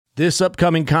This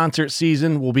upcoming concert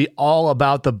season will be all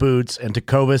about the boots, and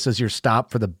Tecovas is your stop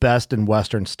for the best in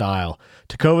Western style.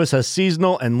 Tecovas has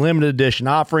seasonal and limited edition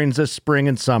offerings this spring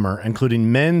and summer,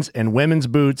 including men's and women's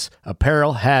boots,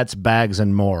 apparel, hats, bags,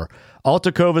 and more. All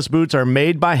Tecovas boots are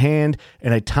made by hand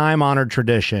in a time-honored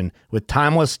tradition with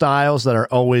timeless styles that are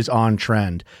always on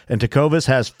trend. And Tecovas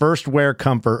has first wear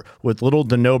comfort with little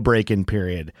to no break-in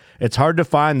period. It's hard to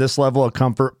find this level of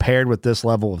comfort paired with this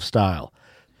level of style.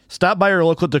 Stop by your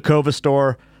local Tecovas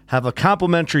store, have a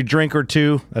complimentary drink or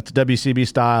two, that's WCB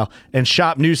style, and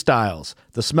shop new styles.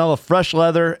 The smell of fresh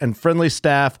leather and friendly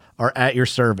staff are at your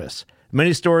service.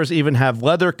 Many stores even have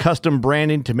leather custom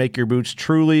branding to make your boots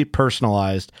truly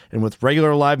personalized. And with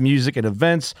regular live music and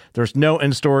events, there's no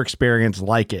in-store experience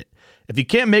like it. If you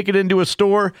can't make it into a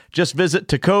store, just visit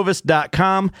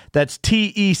tecovas.com. That's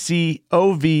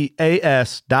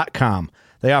TECOVAS.com.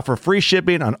 They offer free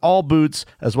shipping on all boots,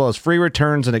 as well as free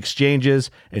returns and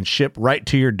exchanges, and ship right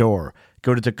to your door.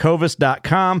 Go to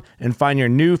tecovas.com and find your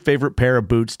new favorite pair of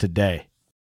boots today.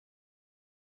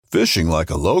 Fishing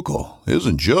like a local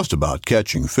isn't just about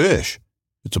catching fish.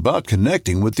 It's about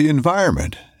connecting with the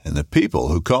environment and the people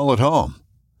who call it home.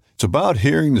 It's about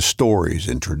hearing the stories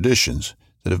and traditions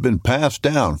that have been passed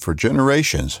down for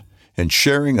generations and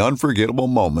sharing unforgettable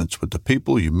moments with the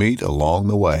people you meet along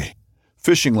the way.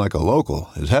 Fishing like a local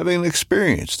is having an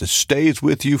experience that stays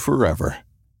with you forever.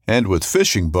 And with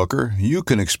Fishing Booker, you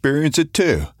can experience it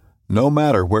too, no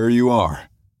matter where you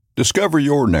are. Discover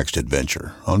your next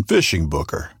adventure on Fishing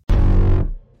Booker.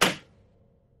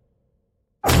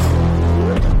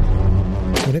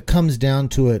 When it comes down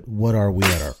to it, what are we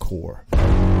at our core?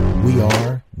 We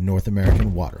are North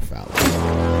American waterfowl.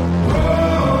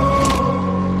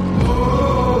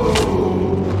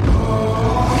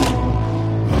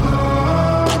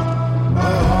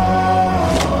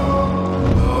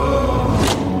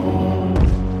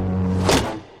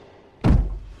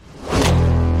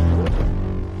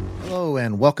 Hello,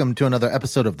 and welcome to another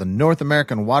episode of the North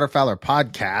American Waterfowler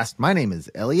Podcast. My name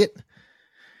is Elliot,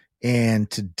 and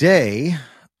today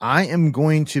I am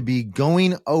going to be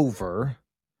going over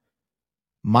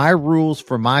my rules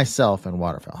for myself in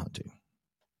waterfowl hunting.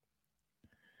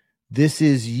 This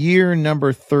is year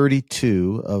number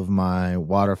 32 of my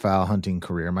waterfowl hunting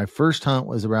career. My first hunt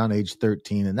was around age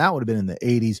 13, and that would have been in the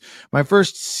 80s. My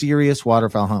first serious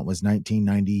waterfowl hunt was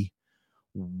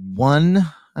 1991,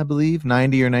 I believe,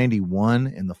 90 or 91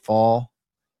 in the fall.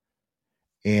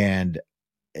 And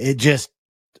it just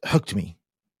hooked me.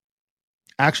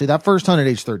 Actually, that first hunt at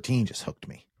age 13 just hooked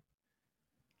me.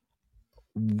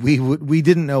 We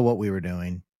didn't know what we were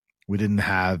doing. We didn't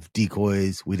have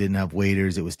decoys. We didn't have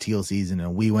waders. It was teal season,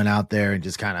 and we went out there and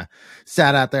just kind of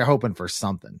sat out there hoping for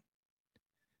something.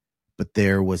 But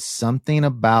there was something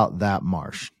about that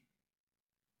marsh.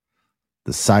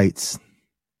 The sights,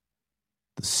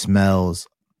 the smells.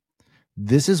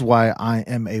 This is why I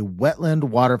am a wetland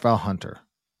waterfowl hunter.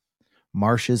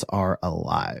 Marshes are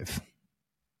alive.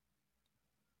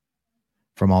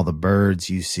 From all the birds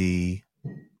you see,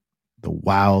 the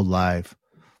wildlife,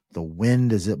 the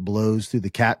wind as it blows through the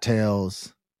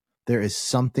cattails, there is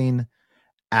something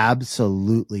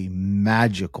absolutely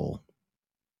magical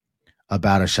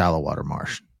about a shallow water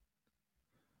marsh.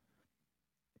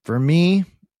 For me,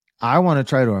 I want to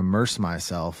try to immerse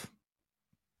myself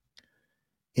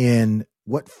in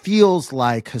what feels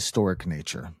like historic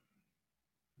nature.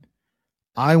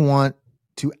 I want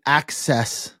to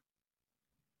access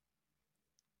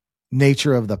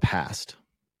nature of the past.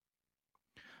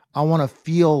 I want to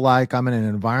feel like I'm in an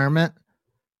environment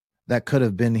that could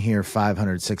have been here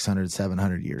 500, 600,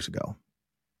 700 years ago.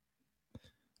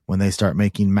 When they start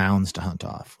making mounds to hunt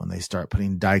off, when they start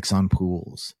putting dikes on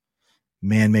pools,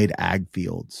 man-made ag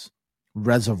fields,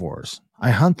 reservoirs,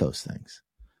 I hunt those things.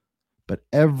 But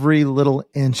every little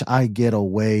inch I get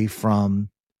away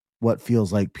from what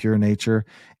feels like pure nature,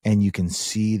 and you can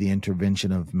see the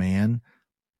intervention of man,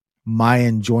 my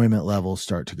enjoyment levels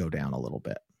start to go down a little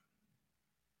bit.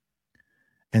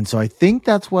 And so I think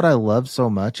that's what I love so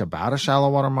much about a shallow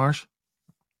water marsh,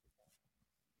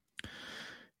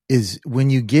 is when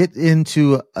you get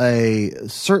into a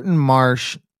certain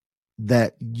marsh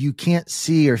that you can't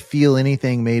see or feel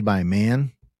anything made by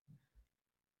man,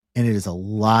 and it is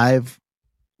alive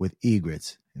with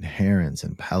egrets and herons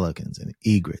and pelicans and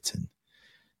egrets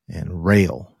and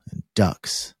rail and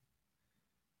ducks,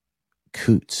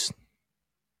 coots,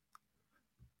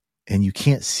 and you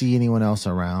can't see anyone else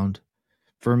around.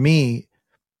 For me,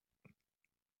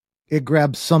 it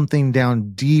grabs something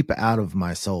down deep out of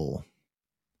my soul.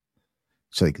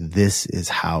 It's like, this is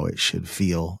how it should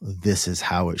feel. This is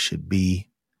how it should be.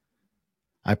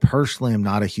 I personally am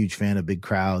not a huge fan of big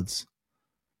crowds.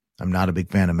 I'm not a big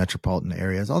fan of metropolitan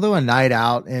areas, although a night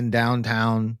out in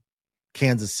downtown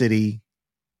Kansas City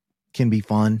can be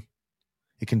fun.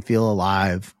 It can feel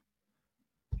alive.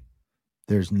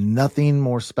 There's nothing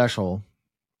more special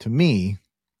to me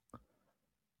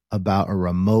about a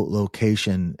remote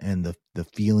location and the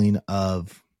feeling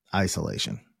of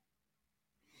isolation.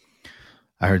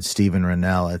 I heard Stephen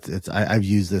Rennell. I've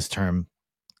used this term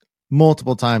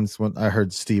multiple times when I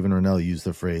heard Stephen Rennell use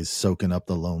the phrase soaking up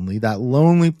the lonely. That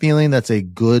lonely feeling, that's a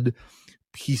good,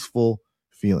 peaceful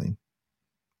feeling.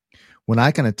 When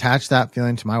I can attach that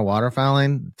feeling to my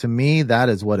waterfowling, to me, that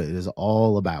is what it is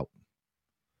all about.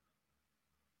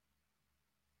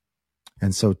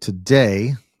 And so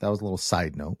today, that was a little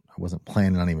side note. I wasn't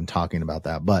planning on even talking about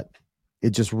that, but it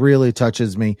just really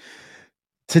touches me.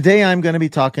 Today, I'm going to be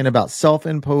talking about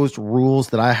self-imposed rules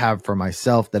that I have for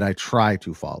myself that I try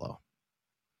to follow.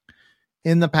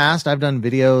 In the past, I've done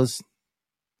videos,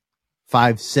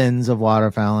 5 sins of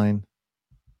waterfowling.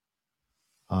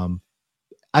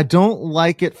 I don't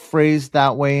like it phrased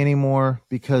that way anymore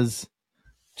because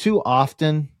too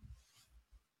often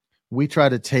we try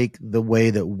to take the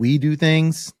way that we do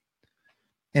things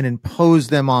and impose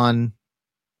them on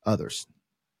others.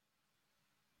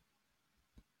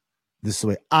 This is the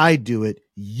way I do it.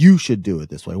 You should do it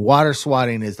this way. Water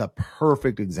swatting is the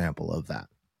perfect example of that.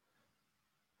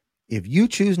 If you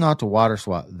choose not to water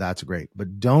swat, that's great.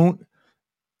 But don't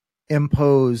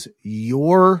impose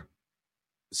your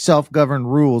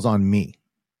self-governed rules on me.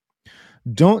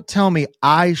 Don't tell me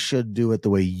I should do it the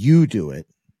way you do it,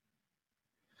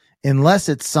 unless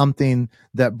it's something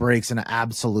that breaks an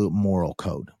absolute moral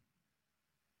code.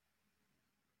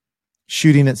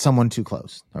 Shooting at someone too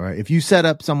close. All right. If you set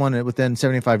up someone within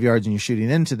 75 yards and you're shooting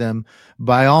into them,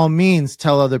 by all means,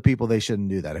 tell other people they shouldn't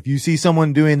do that. If you see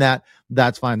someone doing that,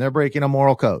 that's fine. They're breaking a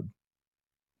moral code.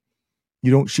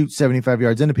 You don't shoot 75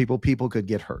 yards into people. People could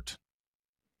get hurt.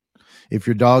 If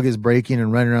your dog is breaking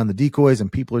and running around the decoys and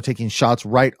people are taking shots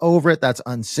right over it, that's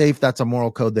unsafe. That's a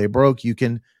moral code they broke. You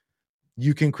can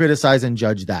criticize and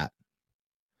judge that.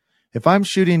 If I'm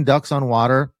shooting ducks on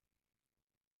water,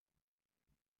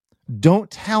 don't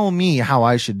tell me how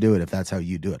I should do it if that's how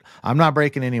you do it. I'm not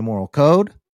breaking any moral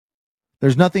code.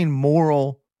 There's nothing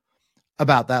moral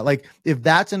about that. Like, if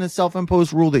that's in a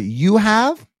self-imposed rule that you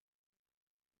have,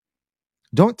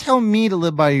 don't tell me to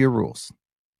live by your rules.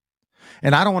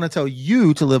 And I don't want to tell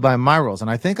you to live by my rules. And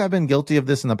I think I've been guilty of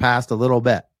this in the past a little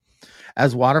bit.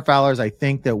 As waterfowlers, I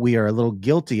think that we are a little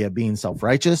guilty at being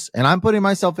self-righteous. And I'm putting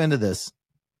myself into this,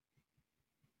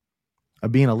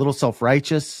 of being a little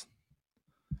self-righteous,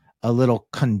 a little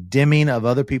condemning of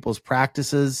other people's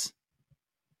practices.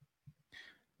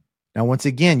 Now, once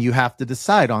again, you have to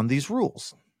decide on these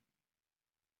rules.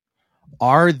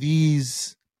 Are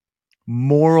these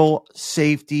moral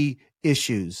safety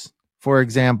issues? For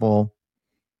example,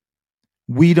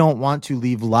 we don't want to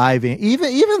leave live,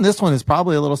 even this one is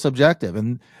probably a little subjective,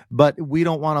 but we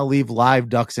don't want to leave live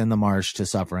ducks in the marsh to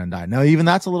suffer and die. Now, even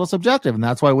that's a little subjective, and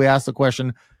that's why we ask the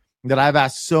question that I've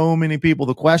asked so many people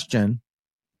the question,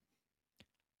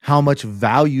 how much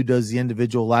value does the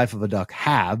individual life of a duck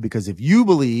have? Because if you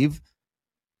believe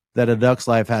that a duck's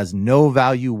life has no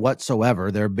value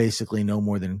whatsoever, they're basically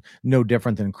no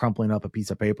different than crumpling up a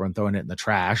piece of paper and throwing it in the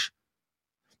trash,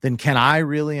 then can I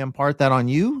really impart that on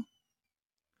you?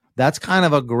 That's kind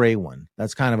of a gray one.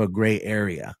 That's kind of a gray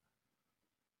area.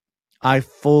 I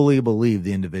fully believe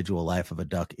the individual life of a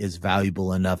duck is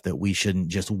valuable enough that we shouldn't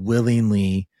just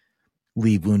willingly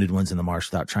leave wounded ones in the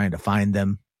marsh without trying to find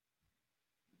them.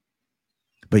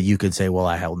 But you could say, well,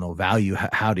 I have no value.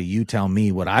 How do you tell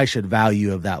me what I should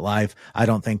value of that life? I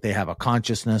don't think they have a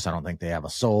consciousness. I don't think they have a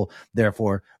soul.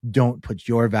 Therefore, don't put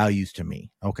your values to me.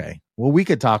 Okay. Well, we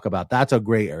could talk about that's a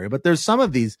gray area, but there's some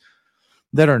of these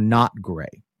that are not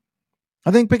gray.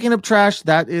 I think picking up trash,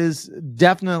 that is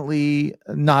definitely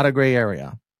not a gray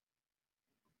area.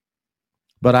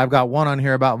 But I've got one on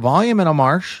here about volume in a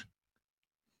marsh.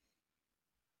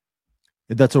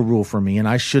 That's a rule for me, and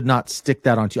I should not stick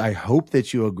that onto you. I hope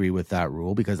that you agree with that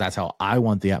rule because that's how I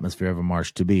want the atmosphere of a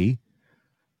marsh to be.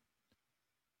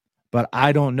 But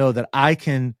I don't know that I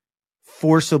can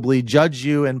forcibly judge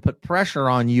you and put pressure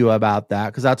on you about that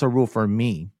because that's a rule for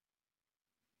me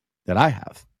that I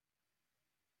have.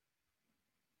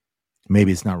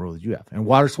 Maybe it's not a rule that you have. And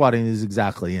water swatting is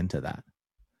exactly into that.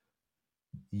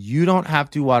 You don't have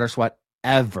to water swat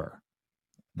ever.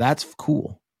 That's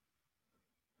cool.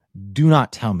 Do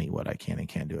not tell me what I can and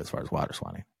can't do as far as water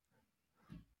swatting.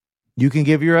 You can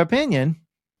give your opinion,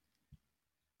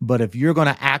 but if you're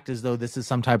going to act as though this is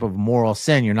some type of moral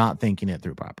sin, you're not thinking it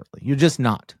through properly. You're just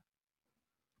not.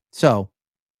 So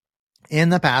in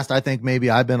the past, I think maybe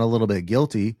I've been a little bit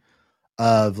guilty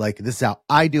of like, this is how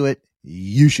I do it.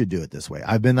 You should do it this way.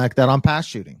 I've been like that on past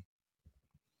shooting.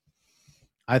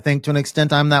 I think to an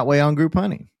extent I'm that way on group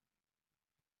hunting.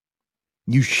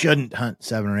 You shouldn't hunt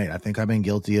 7 or 8. I think I've been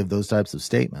guilty of those types of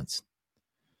statements.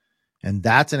 And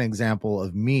that's an example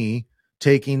of me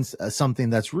taking something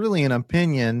that's really an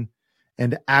opinion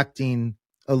and acting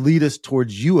elitist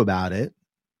towards you about it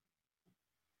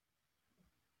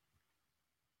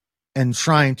and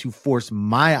trying to force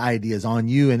my ideas on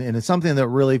you. And it's something that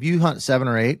really, if you hunt 7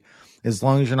 or 8, as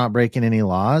long as you're not breaking any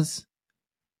laws,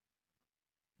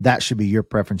 that should be your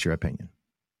preference, your opinion.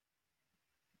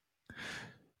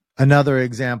 Another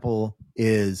example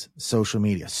is social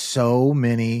media. So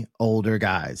many older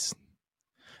guys,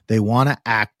 they want to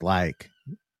act like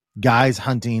guys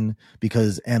hunting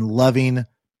and loving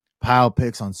pile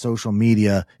picks on social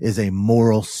media is a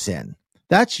moral sin.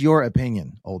 That's your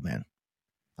opinion, old man.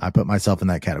 I put myself in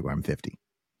that category. I'm 50.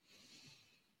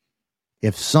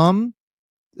 If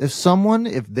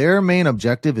their main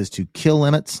objective is to kill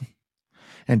limits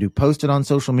and to post it on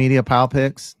social media, pile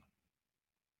picks,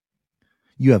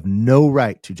 you have no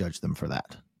right to judge them for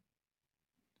that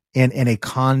in a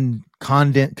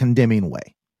condemning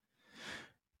way.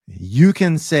 You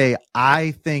can say,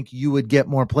 I think you would get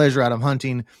more pleasure out of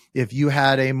hunting if you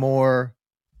had a more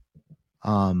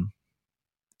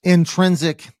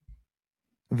intrinsic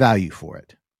value for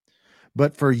it.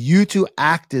 But for you to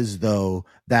act as though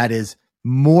that is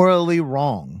morally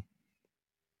wrong,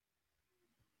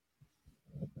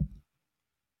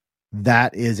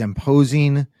 that is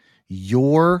imposing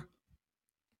your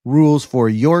rules for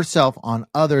yourself on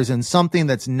others and something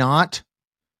that's not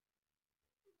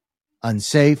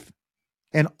unsafe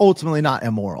and ultimately not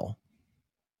immoral.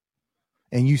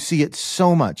 And you see it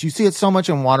so much. You see it so much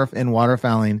in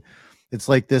waterfowling. It's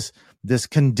like this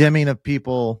condemning of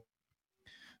people,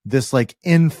 this like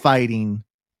infighting.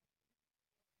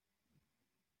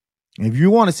 If you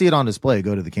want to see it on display,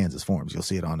 go to the Kansas forums. You'll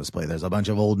see it on display. There's a bunch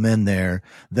of old men there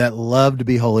that love to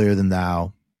be holier than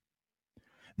thou,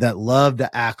 that love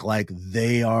to act like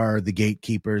they are the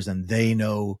gatekeepers and they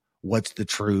know what's the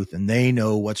truth and they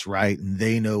know what's right and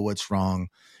they know what's wrong.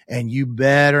 And you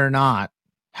better not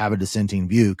have a dissenting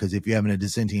view, because if you have a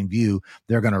dissenting view,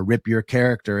 they're going to rip your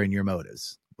character and your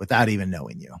motives without even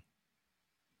knowing you.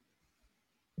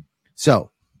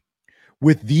 So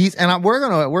with these, and we're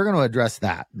going to address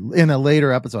that in a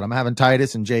later episode. I'm having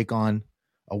Titus and Jake on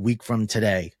a week from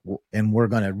today, and we're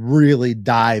going to really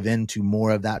dive into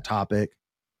more of that topic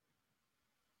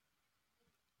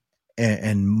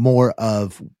and more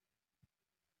of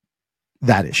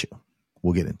that issue.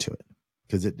 We'll get into it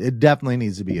because it definitely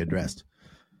needs to be addressed.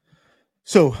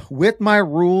 So with my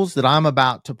rules that I'm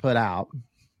about to put out,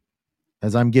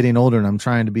 as I'm getting older and I'm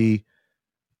trying to be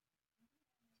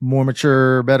more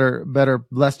mature, better,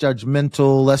 less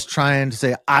judgmental, less trying to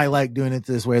say, I like doing it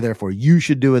this way, therefore you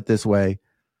should do it this way.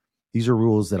 These are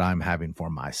rules that I'm having for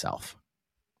myself.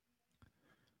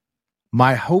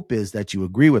 My hope is that you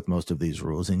agree with most of these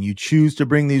rules and you choose to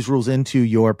bring these rules into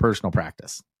your personal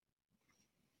practice.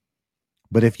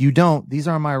 But if you don't, these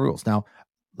are my rules. Now,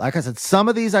 like I said, some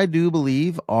of these I do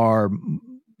believe are,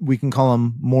 we can call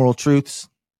them moral truths.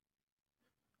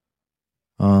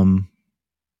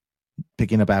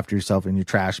 Picking up after yourself and your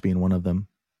trash being one of them.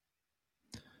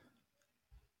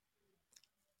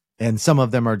 And some of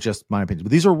them are just my opinion.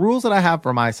 But these are rules that I have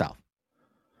for myself.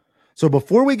 So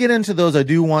before we get into those, I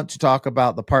do want to talk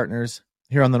about the partners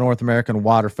here on the North American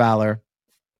Waterfowler.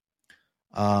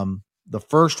 The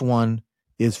first one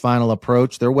is Final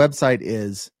Approach. Their website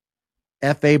is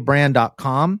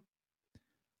fabrand.com.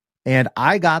 And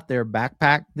I got their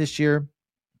backpack this year.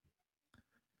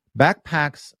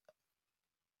 Backpacks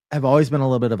have always been a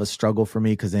little bit of a struggle for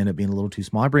me because they end up being a little too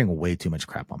small. I bring way too much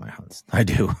crap on my hunts. I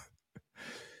do.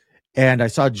 And I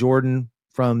saw Jordan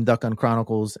from Duck Gun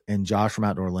Chronicles and Josh from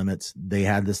Outdoor Limits. They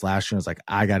had this last year. I was like,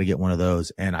 I got to get one of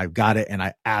those. And I've got it. And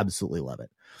I absolutely love it.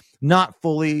 Not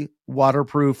fully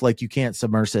waterproof, like you can't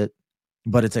submerge it,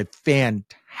 but it's a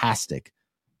fantastic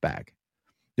bag.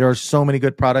 There are so many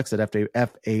good products at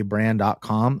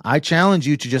fabrand.com. I challenge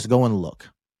you to just go and look.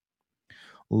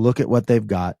 Look at what they've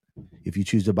got. If you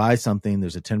choose to buy something,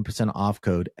 there's a 10% off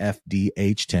code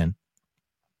FDH10.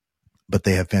 But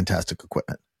they have fantastic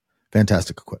equipment.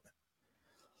 Fantastic equipment.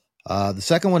 The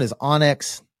second one is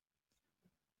Onyx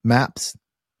Maps.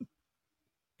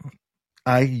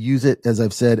 I use it, as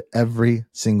I've said, every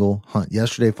single hunt.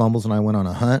 Yesterday, Fumbles and I went on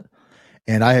a hunt,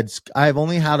 and I've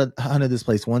only hunted this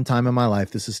place one time in my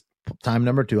life. This is time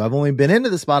number 2. I've only been into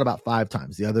the spot about 5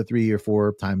 times. The other 3 or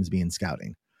 4 times being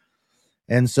scouting.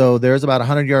 And so there's about a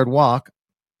 100-yard walk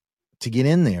to get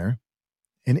in there.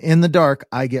 And in the dark,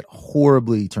 I get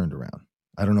horribly turned around.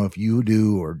 I don't know if you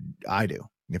do or I do.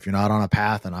 If you're not on a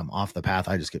path and I'm off the path,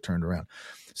 I just get turned around.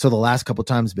 So the last couple of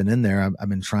times been in there, I've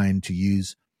been trying to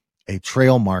use a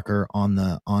trail marker on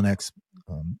the Onyx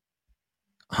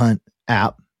Hunt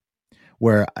app,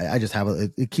 where I just have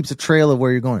it keeps a trail of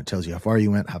where you're going. It tells you how far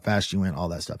you went, how fast you went, all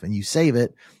that stuff. And you save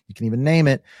it. You can even name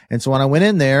it. And so when I went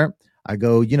in there, I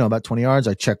go, about 20 yards.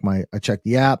 I check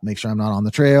the app, make sure I'm not on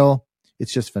the trail.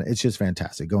 It's just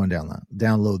fantastic. Go and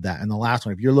download that. And the last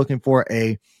one, if you're looking for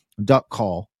a duck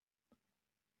call,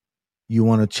 you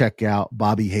want to check out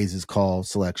Bobby Hayes' call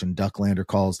selection,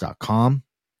 ducklandercalls.com.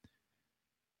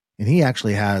 And he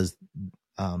actually has,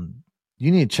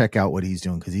 you need to check out what he's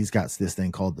doing, because he's got this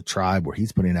thing called The Tribe where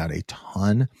he's putting out a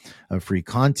ton of free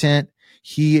content.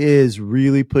 He is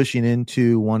really pushing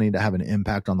into wanting to have an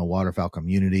impact on the waterfowl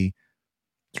community.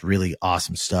 It's really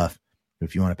awesome stuff.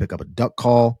 If you want to pick up a duck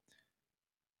call,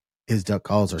 his duck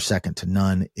calls are second to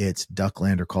none. It's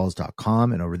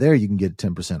ducklandercalls.com. And over there, you can get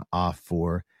 10% off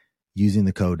for using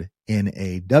the code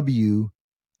NAW23.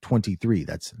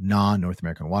 That's non-North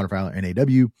American waterfowler,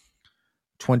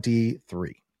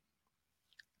 NAW23.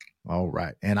 All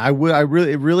right. And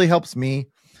it really helps me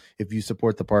if you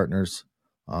support the partners.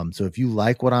 So if you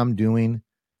like what I'm doing,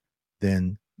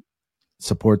 then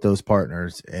support those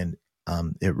partners. And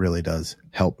it really does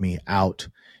help me out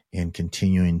in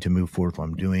continuing to move forward with what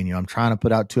I'm doing. I'm trying to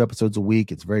put out 2 episodes a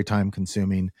week. It's very time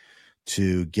consuming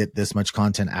to get this much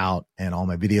content out and all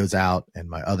my videos out and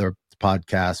my other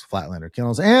podcast, Flatlander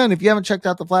Kennels. And if you haven't checked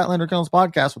out the Flatlander Kennels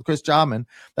podcast with Chris Jobman,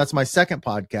 that's my second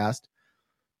podcast.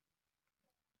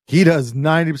 He does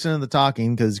 90% of the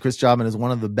talking, because Chris Jobman is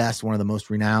one of the most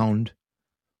renowned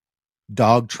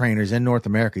dog trainers in North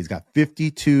America. He's got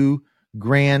 52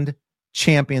 grand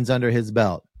champions under his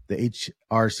belt. The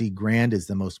HRC Grand is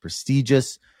the most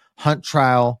prestigious hunt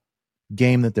trial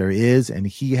game that there is, and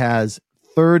he has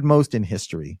third most in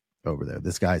history over there.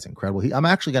 This guy's incredible. I'm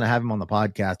actually going to have him on the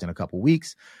podcast in a couple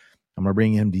weeks. I'm going to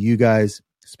bring him to you guys.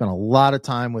 Spent a lot of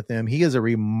time with him. He is a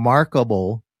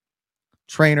remarkable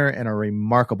trainer and a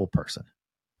remarkable person.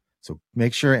 So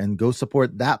make sure and go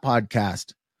support that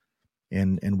podcast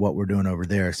in what we're doing over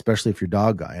there, especially if you're a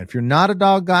dog guy. And if you're not a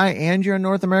dog guy and you're a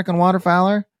North American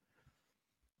waterfowler,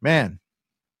 man,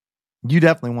 you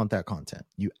definitely want that content.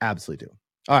 You absolutely do.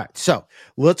 All right. So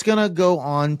let's going to go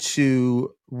on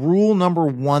to rule number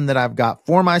 1 that I've got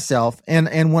for myself.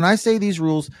 And when I say these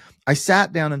rules, I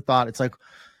sat down and thought, it's like,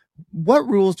 what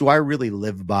rules do I really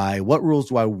live by? What rules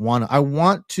do I want? I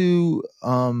want to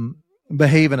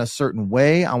behave in a certain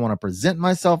way. I want to present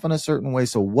myself in a certain way.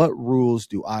 So what rules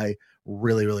do I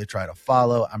really, really try to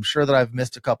follow? I'm sure that I've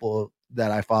missed a couple that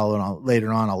I follow, and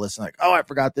later on I'll listen like, oh, I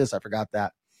forgot this, I forgot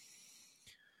that.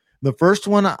 The first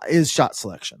one is shot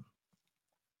selection.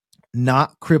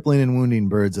 Not crippling and wounding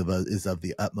birds is of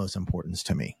the utmost importance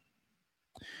to me.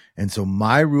 And so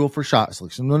my rule for shot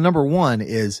selection, number 1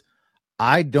 is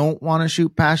I don't want to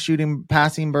shoot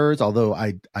passing birds, although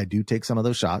I do take some of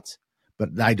those shots, but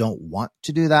I don't want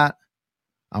to do that.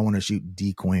 I want to shoot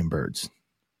decoying birds.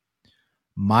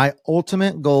 My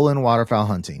ultimate goal in waterfowl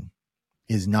hunting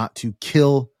is not to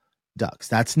kill ducks.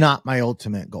 That's not my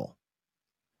ultimate goal.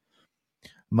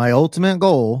 My ultimate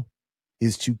goal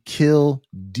is to kill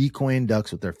decoying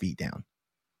ducks with their feet down.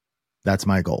 That's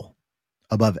my goal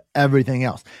above everything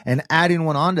else. And adding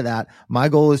one onto that, my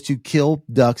goal is to kill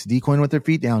ducks decoying with their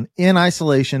feet down in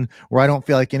isolation, where I don't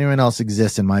feel like anyone else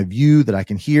exists in my view, that I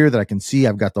can hear, that I can see.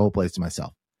 I've got the whole place to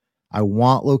myself. I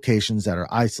want locations that are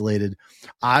isolated.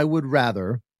 I would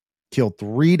rather kill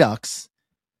 3 ducks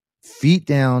feet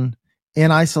down in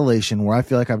isolation, where I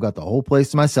feel like I've got the whole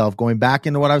place to myself. Going back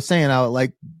into what I was saying,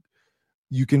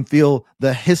 you can feel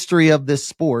the history of this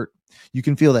sport. You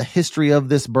can feel the history of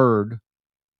this bird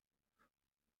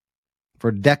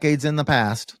for decades in the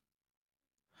past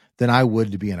than I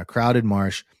would to be in a crowded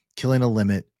marsh killing a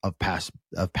limit of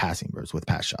passing birds with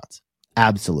pass shots.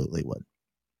 Absolutely would.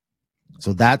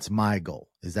 So that's my goal.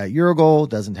 Is that your goal?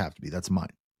 Doesn't have to be. That's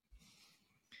mine.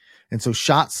 And so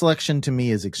shot selection to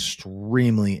me is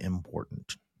extremely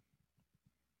important.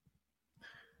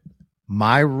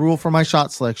 My rule for my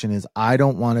shot selection is I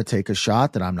don't want to take a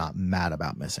shot that I'm not mad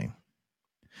about missing.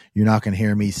 You're not going to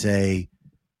hear me say,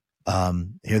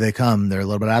 here they come. They're a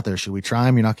little bit out there. Should we try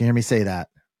them? You're not going to hear me say that.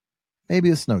 Maybe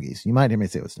with snow geese. You might hear me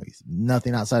say it with snow geese.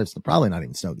 Nothing outside of, probably not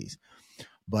even snow geese.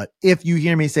 But if you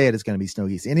hear me say it, it's going to be snow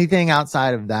geese. Anything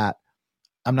outside of that,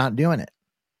 I'm not doing it.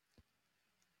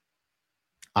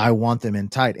 I want them in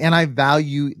tight. And I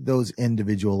value those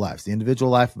individual lives. The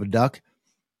individual life of a duck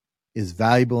is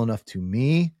valuable enough to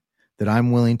me that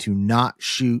I'm willing to not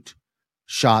shoot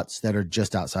shots that are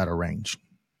just outside of range.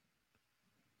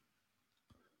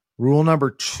 Rule number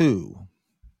 2,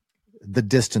 the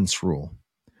distance rule.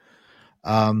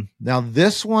 Now,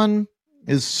 this one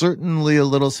is certainly a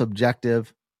little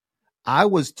subjective. I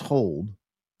was told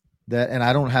that, and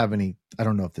I don't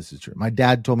know if this is true. My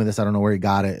dad told me this. I don't know where he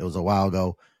got it. It was a while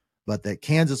ago, but that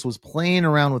Kansas was playing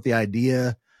around with the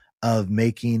idea of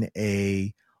making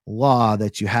a law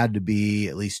that you had to be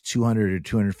at least 200 or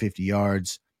 250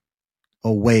 yards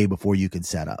away before you could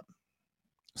set up.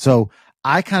 So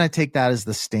I kind of take that as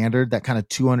the standard, that kind of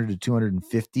 200 to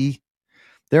 250.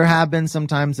 There have been some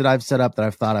times that I've set up that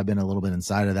I've thought I've been a little bit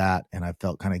inside of that, and I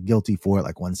felt kind of guilty for it,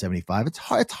 like 175.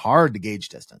 It's hard to gauge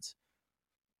distance.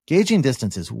 Gauging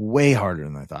distance is way harder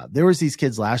than I thought. There was these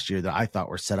kids last year that I thought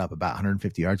were set up about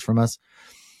 150 yards from us.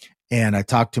 And I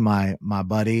talked to my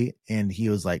buddy, and he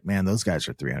was like, man, those guys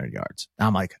are 300 yards. And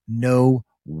I'm like, no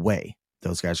way.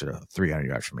 Those guys are 300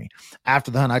 yards from me.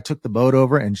 After the hunt, I took the boat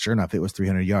over, and sure enough, it was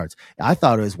 300 yards. I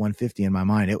thought it was 150 in my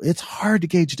mind. It's hard to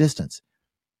gauge distance.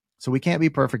 So we can't be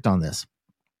perfect on this,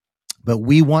 but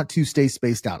we want to stay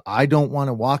spaced out. I don't want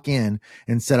to walk in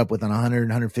and set up within 100,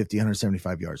 150,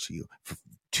 175 yards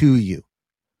to you.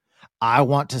 I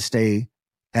want to stay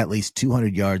at least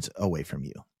 200 yards away from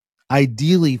you.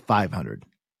 Ideally 500.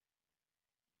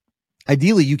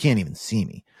 Ideally, you can't even see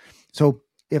me. So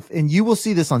and you will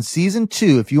see this on season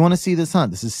 2. If you want to see this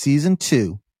hunt, this is season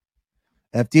 2,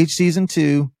 FDH season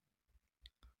 2,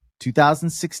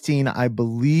 2016. I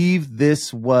believe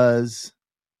this was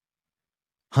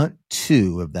hunt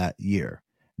 2 of that year.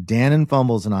 Dan and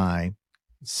Fumbles and I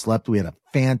slept. We had a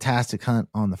fantastic hunt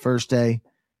on the first day.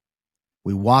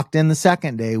 We walked in the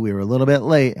second day. We were a little bit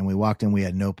late, and we walked in. We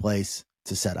had no place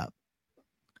to set up.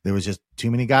 There was just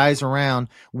too many guys around.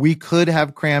 We could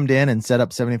have crammed in and set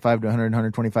up 75 to 100,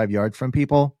 125 yards from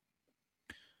people.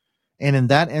 And in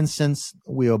that instance,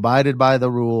 we abided by the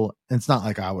rule. It's not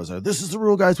like I was, this is the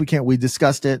rule, guys. We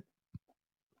discussed it,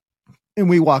 and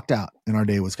we walked out, and our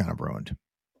day was kind of ruined.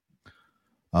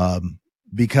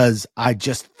 Because I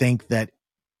just think that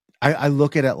I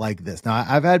look at it like this. Now,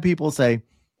 I've had people say,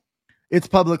 it's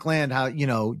public land.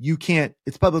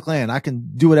 It's public land. I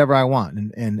can do whatever I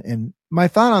want. And my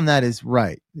thought on that is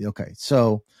right. Okay.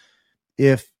 So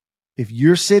if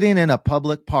you're sitting in a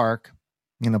public park,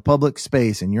 in a public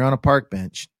space, and you're on a park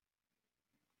bench,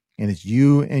 and it's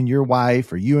you and your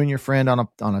wife, or you and your friend on a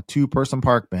 2-person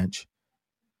park bench,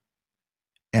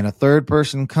 and a third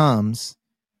person comes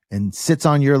and sits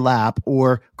on your lap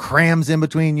or crams in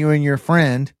between you and your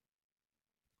friend,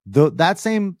 that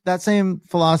same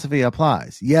philosophy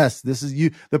applies. Yes, this is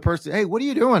you, the person. Hey, what are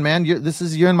you doing, man?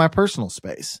 You're in my personal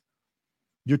space.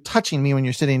 You're touching me when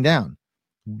you're sitting down.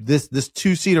 This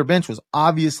 2-seater bench was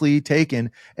obviously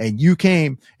taken, and you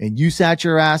came and you sat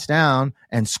your ass down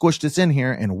and squished us in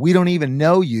here, and we don't even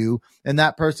know you. And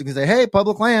that person can say, hey,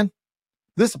 public land.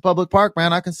 This is a public park,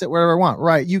 man. I can sit wherever I want.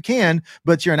 Right. You can,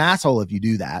 but you're an asshole if you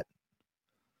do that.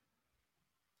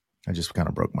 I just kind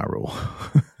of broke my rule.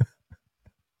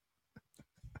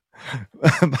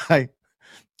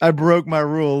 I broke my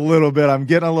rule a little bit. I'm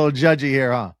getting a little judgy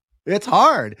here, huh? It's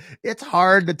hard. It's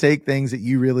hard to take things that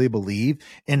you really believe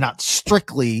and not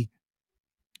strictly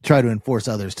try to enforce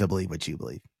others to believe what you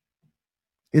believe.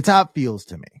 It's how it feels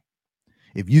to me.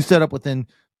 If you set up within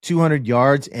 200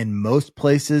 yards in most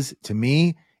places, to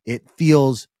me, it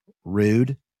feels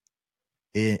rude.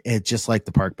 It's just like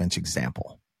the park bench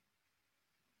example.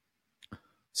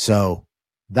 So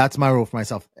that's my rule for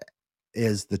myself,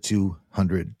 is the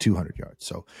 200 yards.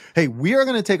 So, hey, we are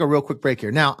going to take a real quick break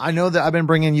here. Now, I know that I've been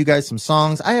bringing you guys some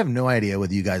songs. I have no idea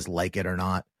whether you guys like it or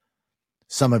not.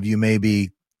 Some of you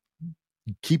maybe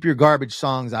keep your garbage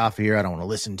songs off here. I don't want to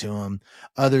listen to them.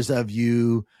 Others of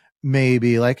you may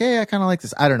be like, hey, I kind of like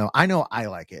this. I don't know. I know I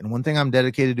like it. And one thing I'm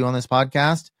dedicated to on this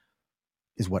podcast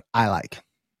is what I like.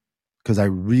 Because I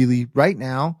really, right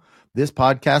now, this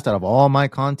podcast out of all my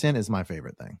content is my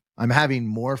favorite thing. I'm having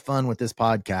more fun with this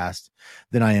podcast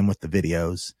than I am with the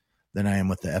videos, than I am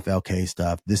with the FLK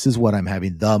stuff. This is what I'm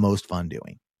having the most fun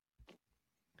doing.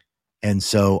 And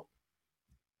so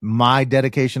my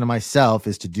dedication to myself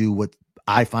is to do what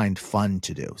I find fun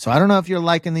to do. So I don't know if you're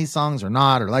liking these songs or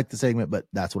not, or like the segment, but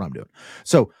that's what I'm doing.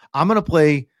 So I'm going to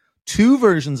play 2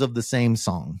 versions of the same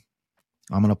song.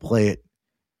 I'm going to play it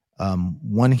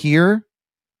one here,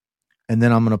 and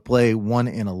then I'm going to play one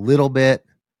in a little bit.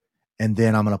 And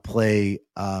then I'm going to play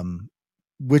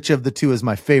which of the 2 is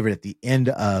my favorite at the end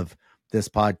of this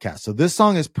podcast. So this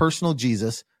song is Personal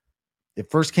Jesus.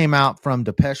 It first came out from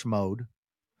Depeche Mode.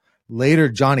 Later,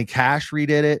 Johnny Cash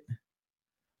redid it.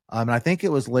 And I think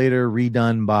it was later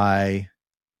redone by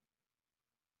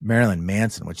Marilyn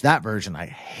Manson, which that version I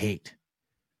hate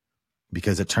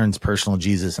because it turns personal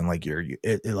Jesus and like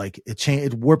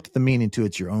it warped the meaning to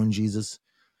it's your own Jesus.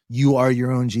 You are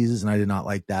your own Jesus, and I did not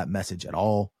like that message at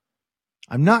all.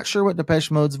 I'm not sure what Depeche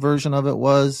Mode's version of it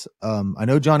was. I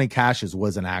know Johnny Cash's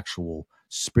was an actual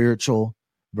spiritual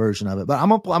version of it, but I'm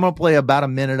gonna play about a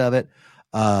minute of it.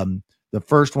 The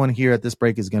first one here at this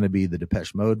break is going to be the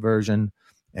Depeche Mode version,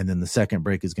 and then the second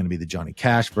break is going to be the Johnny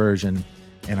Cash version.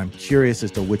 And I'm curious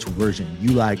as to which version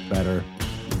you like better.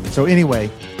 So anyway,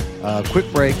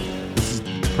 quick break. This is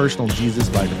Personal Jesus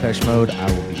by Depeche Mode. I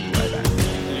will be right back.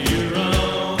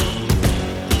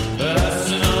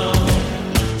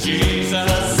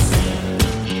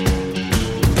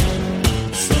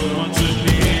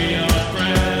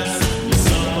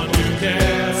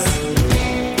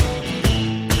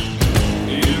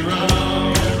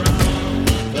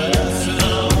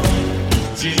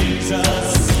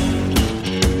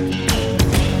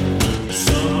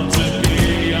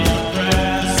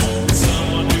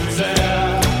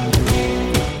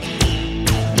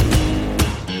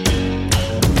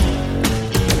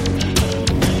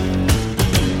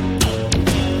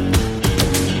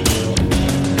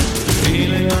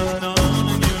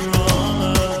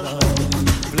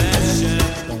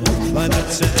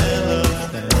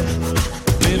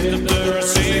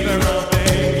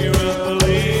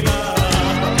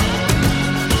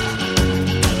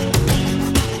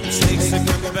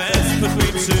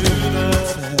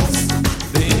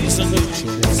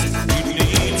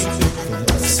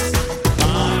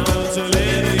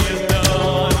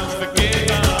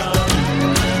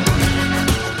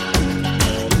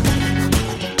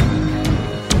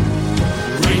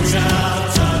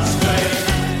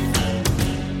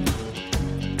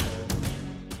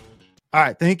 All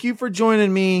right. Thank you for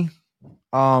joining me.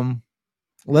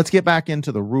 Let's get back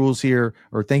into the rules here,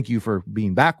 or thank you for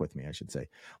being back with me, I should say.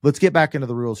 Let's get back into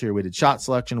the rules here. We did shot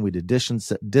selection. We did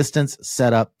distance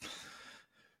setup.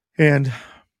 And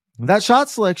that shot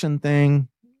selection thing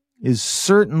is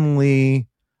certainly,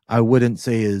 I wouldn't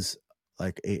say is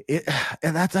like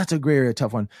that's a gray area,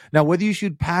 tough one. Now, whether you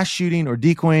shoot pass shooting or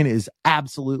decoying is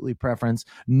absolutely preference.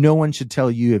 No one should tell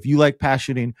you if you like pass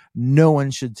shooting. No one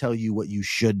should tell you what you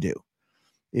should do.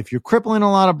 If you're crippling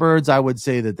a lot of birds, I would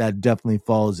say that definitely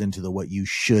falls into the what you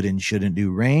should and shouldn't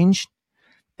do range.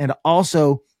 And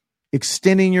also,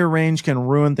 extending your range can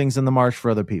ruin things in the marsh for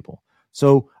other people.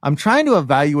 So I'm trying to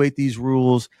evaluate these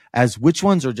rules as which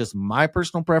ones are just my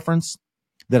personal preference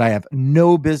that I have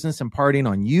no business imparting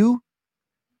on you,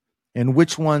 and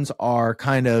which ones are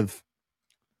kind of,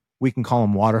 we can call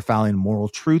them waterfowling moral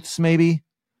truths maybe,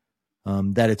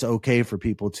 that it's okay for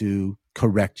people to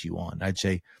correct you on. I'd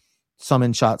say some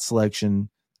in shot selection,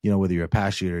 whether you're a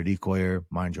pass shooter or decoyer,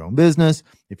 mind your own business.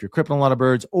 If you're crippling a lot of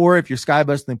birds, or if you're sky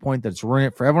busting the point that it's ruining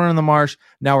it for everyone in the marsh,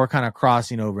 now we're kind of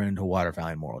crossing over into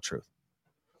waterfowling moral truth.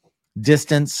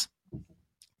 Distance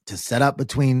to set up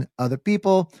between other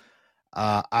people.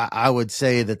 I would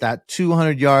say that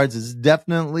 200 yards is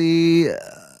definitely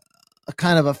a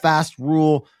kind of a fast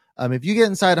rule. If you get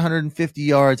inside 150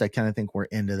 yards, I kind of think we're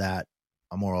into that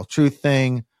a moral truth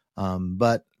thing.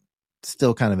 But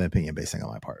still kind of an opinion basing on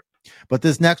my part. But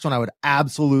this next one, I would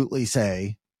absolutely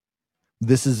say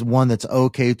this is one that's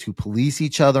okay to police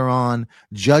each other on,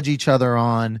 judge each other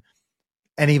on,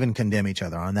 and even condemn each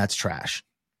other on. That's trash.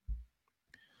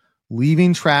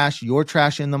 Leaving your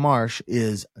trash in the marsh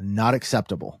is not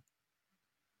acceptable.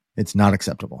 It's not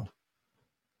acceptable.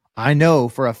 I know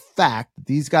for a fact that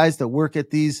these guys that work at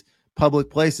these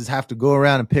public places have to go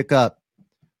around and pick up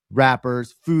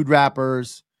wrappers, food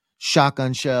wrappers,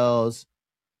 shotgun shells,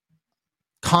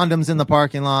 condoms in the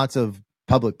parking lots of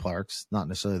public parks, not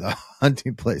necessarily the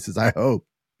hunting places, I hope.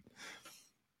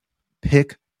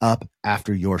 Pick up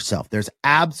after yourself. There's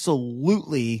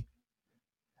absolutely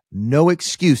no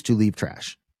excuse to leave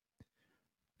trash.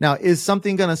 Now, is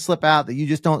something going to slip out that you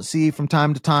just don't see from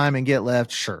time to time and get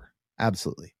left? Sure,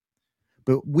 absolutely.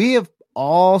 But we have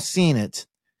all seen it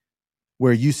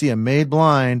where you see a made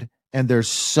blind and there's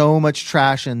so much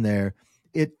trash in there,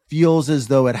 it feels as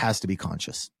though it has to be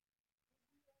conscious.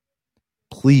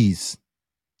 Please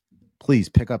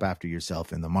pick up after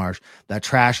yourself in the marsh. That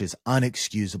trash is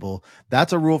unexcusable.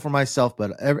 That's a rule for myself,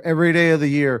 but every day of the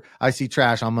year I see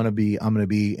trash, I'm going to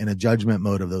be in a judgment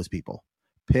mode of those people.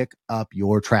 Pick up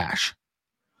your trash.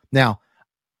 Now,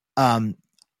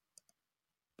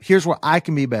 here's where I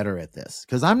can be better at this,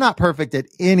 because I'm not perfect at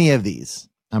any of these.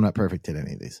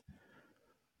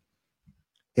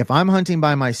 If I'm hunting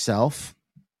by myself,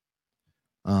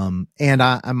 and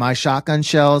my shotgun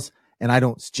shells, and I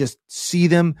don't just see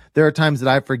them, there are times that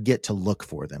I forget to look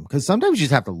for them, because sometimes you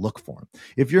just have to look for them.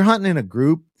 If you're hunting in a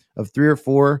group of 3 or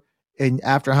 4, and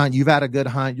after hunt, you've had a good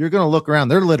hunt, you're going to look around.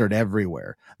 They're littered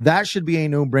everywhere. That should be a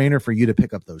no-brainer for you to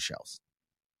pick up those shells.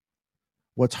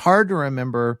 What's hard to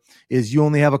remember is you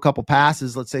only have a couple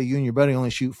passes. Let's say you and your buddy only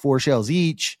shoot 4 shells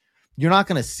each. You're not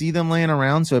going to see them laying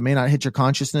around, so it may not hit your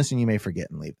consciousness, and you may forget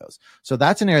and leave those. So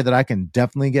that's an area that I can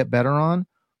definitely get better on,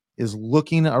 is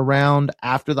looking around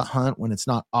after the hunt when it's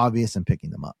not obvious and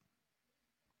picking them up.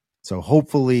 So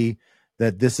hopefully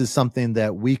that this is something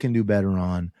that we can do better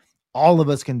on. All of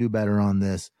us can do better on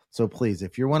this. So please,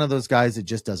 if you're one of those guys that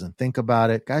just doesn't think about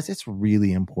it, guys, it's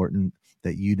really important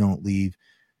that you don't leave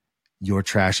your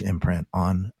trash imprint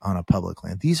on a public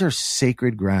land. These are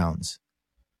sacred grounds.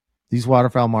 These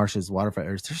waterfowl marshes, waterfowl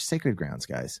areas, they're sacred grounds,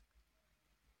 guys.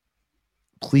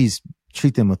 Please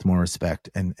treat them with more respect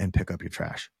and pick up your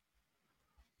trash.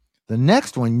 The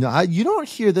next one, you don't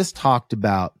hear this talked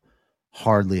about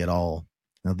hardly at all.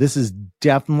 Now, this is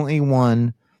definitely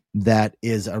one that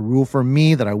is a rule for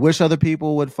me that I wish other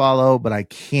people would follow, but I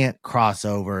can't cross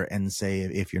over and say,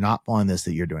 if you're not following this,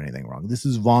 that you're doing anything wrong. This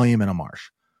is volume in a marsh.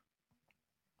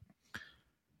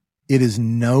 It is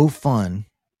no fun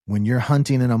when you're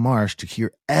hunting in a marsh to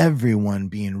hear everyone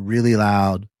being really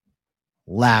loud,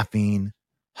 laughing,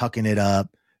 hucking it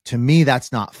up. To me,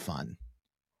 that's not fun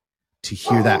to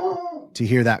hear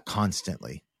that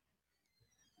constantly.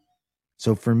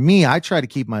 So for me, I try to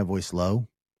keep my voice low.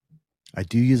 I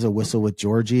do use a whistle with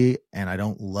Georgie, and I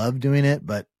don't love doing it,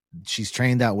 but she's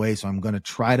trained that way. So I'm going to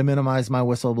try to minimize my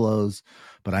whistle blows,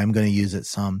 but I'm going to use it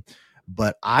some.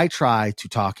 But I try to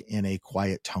talk in a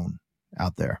quiet tone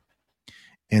out there.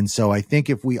 And so I think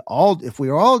if we all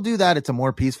do that, it's a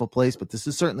more peaceful place. But this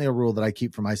is certainly a rule that I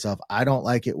keep for myself. I don't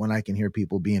like it when I can hear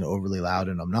people being overly loud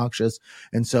and obnoxious.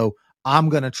 And so I'm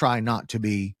going to try not to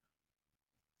be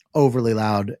overly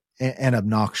loud and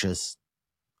obnoxious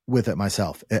with it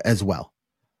myself as well.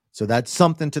 So that's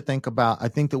something to think about. I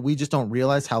think that we just don't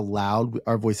realize how loud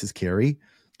our voices carry.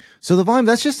 So the volume,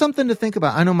 that's just something to think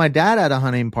about. I know my dad had a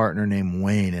hunting partner named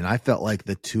Wayne, and I felt like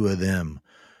the two of them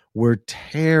were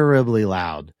terribly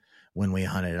loud when we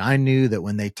hunted. I knew that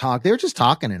when they talked, they were just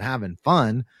talking and having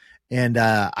fun. And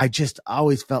I just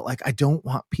always felt like I don't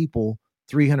want people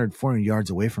 300, 400 yards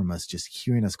away from us just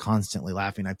hearing us constantly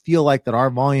laughing. I feel like that our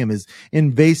volume is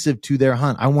invasive to their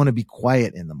hunt. I want to be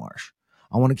quiet in the marsh.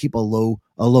 I want to keep a low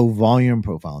volume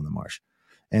profile in the marsh.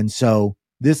 And so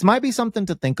this might be something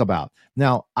to think about.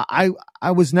 Now, I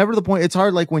was never the point. It's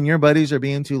hard, like when your buddies are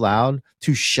being too loud,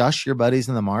 to shush your buddies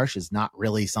in the marsh is not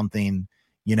really something,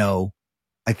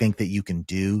 I think that you can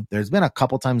do. There's been a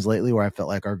couple times lately where I felt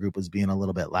like our group was being a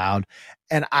little bit loud,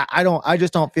 and I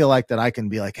just don't feel like that I can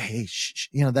be like, hey, shh,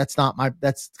 that's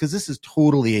because this is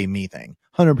totally a me thing,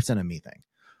 100% a me thing.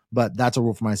 But that's a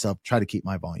rule for myself. Try to keep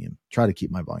my volume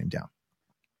down.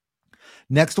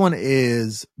 Next one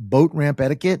is boat ramp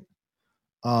etiquette.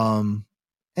 This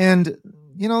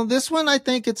one, I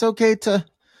think it's okay to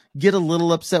get a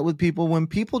little upset with people when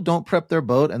people don't prep their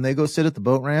boat and they go sit at the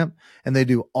boat ramp and they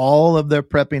do all of their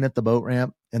prepping at the boat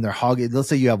ramp and they're hogging. Let's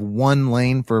say you have one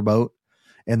lane for a boat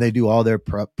and they do all their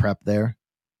prep there,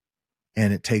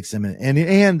 and it takes them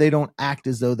and they don't act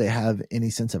as though they have any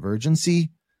sense of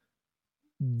urgency.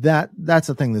 That's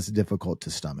a thing that's difficult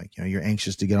to stomach. You're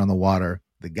anxious to get on the water.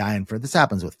 The guy in front, this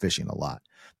happens with fishing a lot.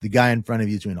 The guy in front of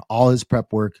you is doing all his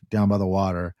prep work down by the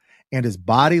water, and his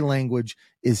body language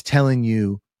is telling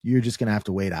you you're just going to have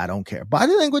to wait. I don't care.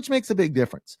 Body language makes a big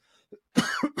difference.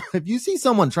 If you see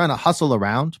someone trying to hustle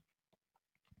around,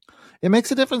 it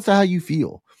makes a difference to how you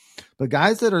feel. But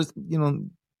guys that are,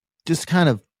 just kind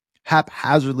of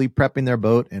haphazardly prepping their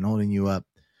boat and holding you up,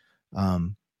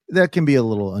 that can be a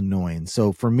little annoying.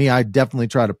 So for me, I definitely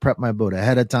try to prep my boat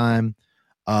ahead of time,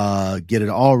 get it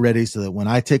all ready so that when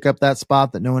I take up that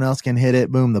spot that no one else can hit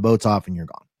it, boom, the boat's off and you're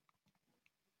gone.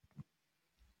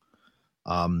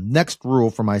 Next rule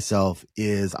for myself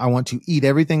is I want to eat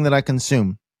everything that I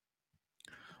consume.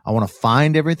 I want to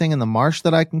find everything in the marsh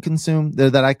that I can consume,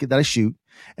 that I shoot,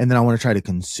 and then I want to try to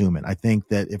consume it. I think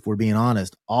that if we're being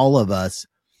honest, all of us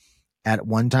at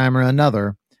one time or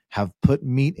another have put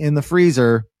meat in the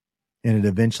freezer and it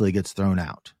eventually gets thrown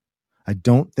out. I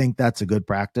don't think that's a good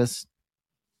practice.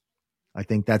 I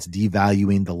think that's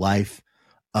devaluing the life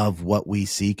of what we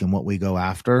seek and what we go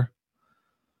after.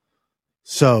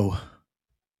 So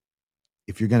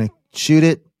if you're going to shoot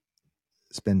it,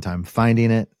 spend time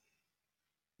finding it,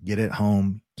 get it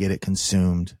home, get it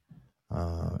consumed.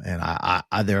 And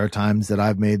I there are times that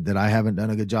I've made that I haven't done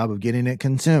a good job of getting it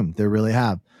consumed. There really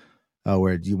have.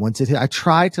 Once it hit, I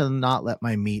try to not let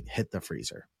my meat hit the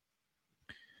freezer,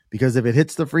 because if it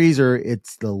hits the freezer,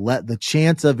 it's the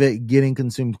chance of it getting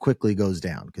consumed quickly goes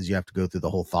down because you have to go through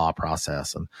the whole thaw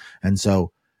process. And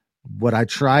so what I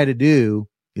try to do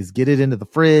is get it into the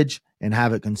fridge and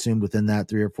have it consumed within that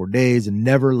 3 or 4 days and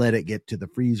never let it get to the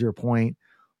freezer point.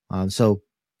 So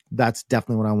that's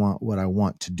definitely what I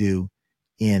want to do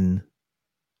in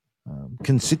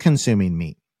consuming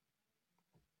meat.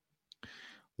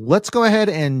 Let's go ahead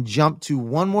and jump to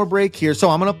one more break here.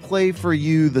 So I'm going to play for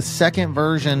you the second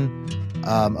version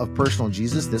of Personal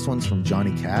Jesus. This one's from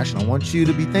Johnny Cash, and I want you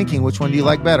to be thinking, which one do you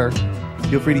like better?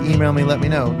 Feel free to email me, let me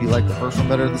know. Do you like the first one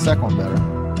better or the second one better?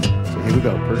 So here we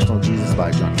go. Personal Jesus by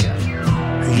Johnny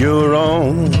Cash. Your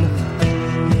own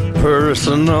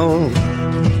personal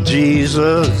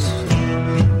Jesus.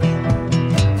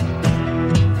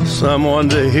 Someone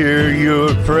to hear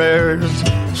your prayers.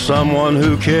 Someone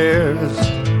who cares.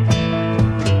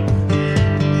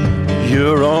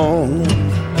 Your own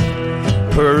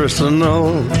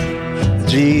personal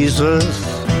Jesus.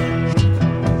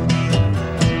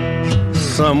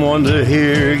 Someone to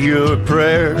hear your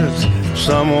prayers.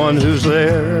 Someone who's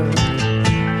there.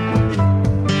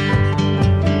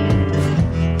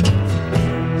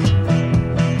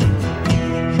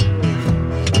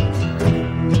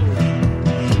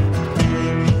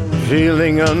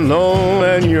 Feeling unknown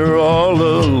and you're all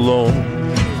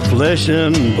alone. Flesh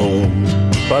and bone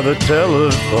by the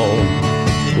telephone.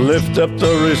 Lift up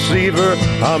the receiver,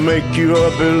 I'll make you a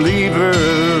believer.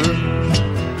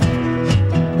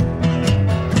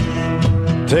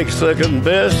 Take second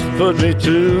best, put me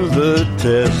to the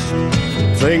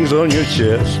test. Things on your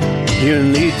chest, you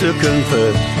need to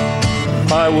confess.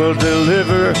 I will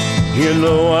deliver, you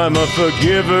know I'm a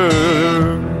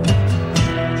forgiver.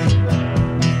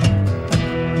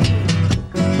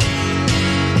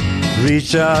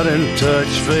 Reach out and touch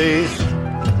faith.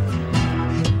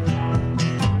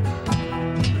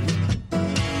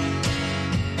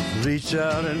 Reach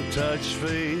out and touch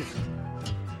faith.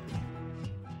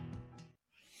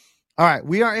 All right,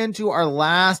 we are into our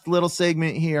last little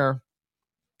segment here.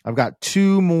 I've got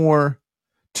two more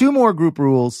group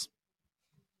rules,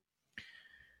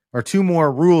 or two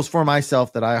more rules for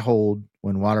myself that I hold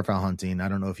when waterfowl hunting. I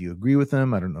don't know if you agree with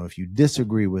them. I don't know if you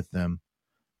disagree with them,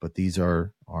 but these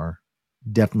are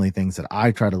definitely things that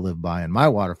I try to live by in my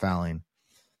waterfowling.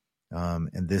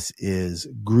 And this is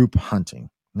group hunting.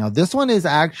 Now, this one is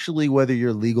actually whether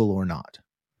you're legal or not.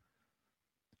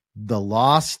 The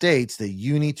law states that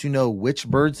you need to know which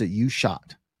birds that you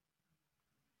shot.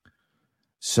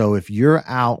 So if you're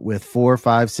out with 4,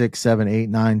 5, 6, 7, 8,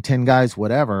 9, 10 guys,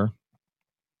 whatever,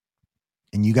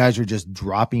 and you guys are just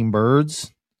dropping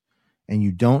birds and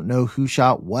you don't know who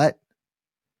shot what,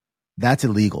 that's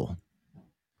illegal.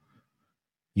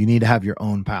 You need to have your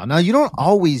own pile. Now, you don't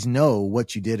always know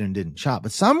what you did and didn't shot,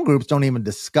 but some groups don't even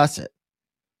discuss it.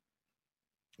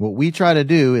 What we try to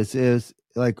do is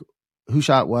like, who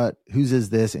shot what, whose is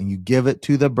this, and you give it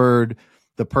to the bird,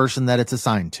 the person that it's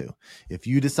assigned to. If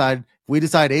we decide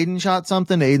Aiden shot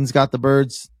something, Aiden's got the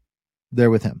birds, they're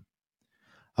with him.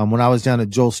 When I was down at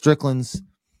Joel Strickland's,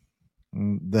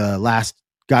 the last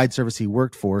guide service he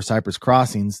worked for, Cypress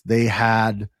Crossings, they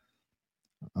had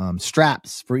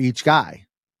straps for each guy.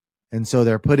 And so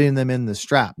they're putting them in the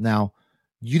strap. Now,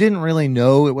 you didn't really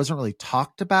know, it wasn't really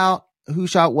talked about who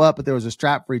shot what, but there was a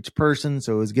strap for each person.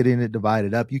 So it was getting it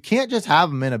divided up. You can't just have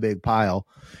them in a big pile.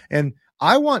 And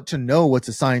I want to know what's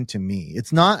assigned to me.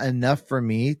 It's not enough for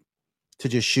me to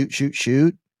just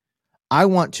shoot. I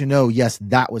want to know, yes,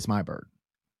 that was my bird.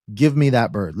 Give me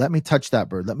that bird. Let me touch that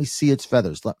bird. Let me see its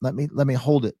feathers. Let me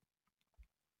hold it.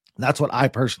 That's what I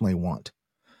personally want.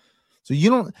 So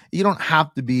you don't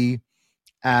have to be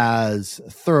as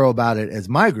thorough about it as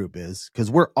my group is, because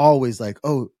we're always like,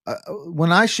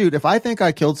 when I shoot, if I think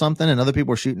I killed something and other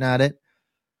people are shooting at it,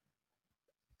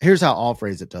 here's how I'll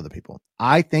phrase it to other people.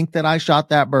 I think that I shot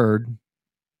that bird.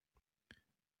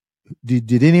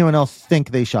 Did anyone else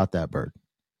think they shot that bird?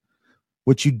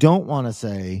 What you don't want to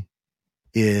say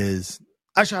is,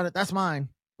 I shot it, that's mine,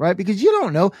 right? Because you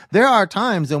don't know. There are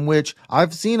times in which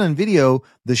I've seen on video,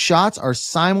 the shots are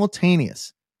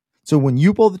simultaneous. So when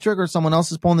you pull the trigger, someone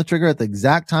else is pulling the trigger at the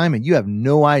exact time, and you have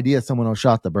no idea someone else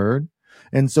shot the bird.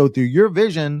 And so through your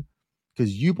vision,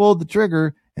 because you pulled the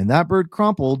trigger and that bird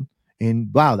crumpled,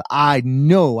 and wow, I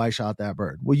know I shot that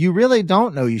bird. Well, you really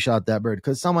don't know you shot that bird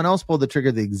because someone else pulled the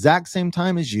trigger the exact same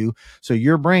time as you. So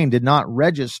your brain did not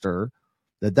register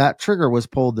that trigger was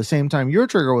pulled the same time your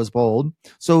trigger was pulled.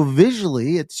 So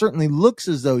visually, it certainly looks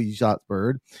as though you shot the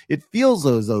bird. It feels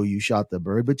as though you shot the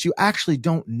bird, but you actually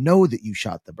don't know that you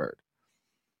shot the bird.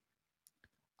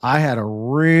 I had a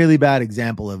really bad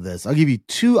example of this. I'll give you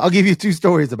two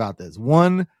stories about this.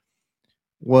 One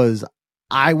was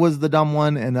I was the dumb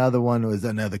one, and the other one was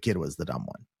another kid was the dumb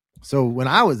one. So when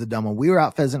I was the dumb one, we were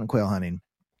out pheasant and quail hunting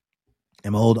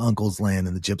in my old uncle's land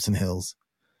in the Gypsum Hills.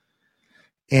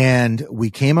 And we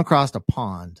came across a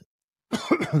pond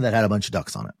that had a bunch of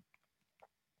ducks on it.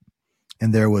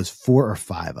 And there was 4 or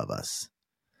 5 of us.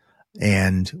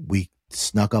 And we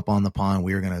snuck up on the pond.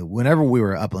 We were going to, whenever we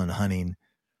were upland hunting,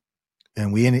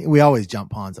 and we always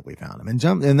jump ponds if we found them,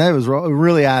 and that was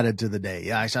really added to the day.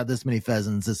 Yeah, I shot this many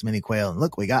pheasants, this many quail, and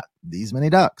look, we got these many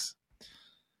ducks.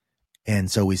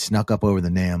 And so we snuck up over the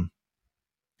dam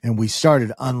and we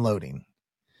started unloading.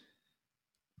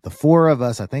 The 4 of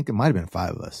us, I think it might have been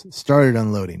 5 of us, started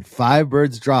unloading. 5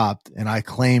 birds dropped, and I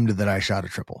claimed that I shot a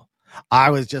triple. I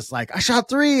was just like, I shot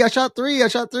 3. It's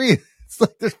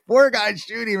like there's 4 guys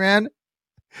shooting, man.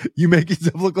 You make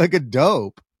yourself look like a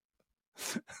dope.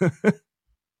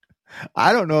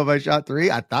 I don't know if I shot 3.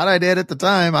 I thought I did at the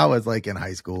time. I was like in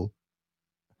high school.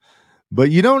 But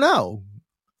you don't know.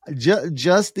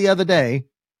 Just the other day,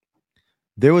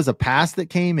 there was a pass that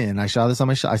came in. I saw this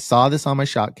on my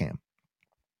shot cam.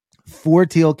 4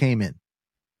 teal came in.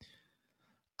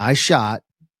 I shot.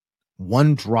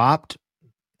 1 dropped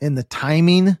in the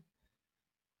timing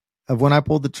of when I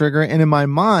pulled the trigger. And in my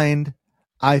mind,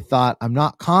 I thought, I'm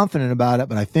not confident about it,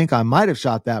 but I think I might have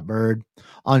shot that bird.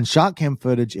 On shot cam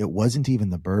footage, it wasn't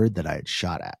even the bird that I had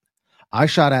shot at. I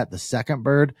shot at the second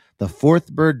bird. The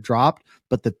 4th bird dropped,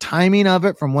 but the timing of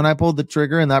it from when I pulled the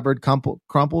trigger and that bird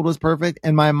crumpled was perfect.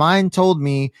 And my mind told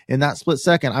me in that split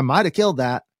second, I might have killed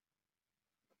that.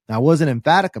 I wasn't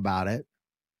emphatic about it,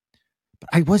 but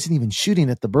I wasn't even shooting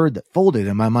at the bird that folded,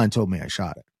 and my mind told me I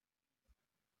shot it.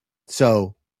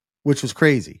 So, which was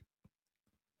crazy.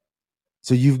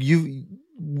 So you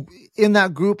in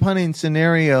that group hunting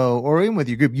scenario, or even with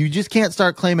your group, you just can't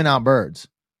start claiming out birds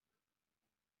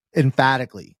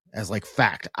emphatically as like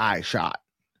fact, I shot.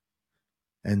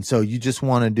 And so you just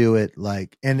want to do it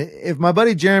like, and if my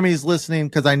buddy Jeremy's listening,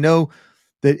 because I know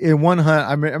that in one hunt,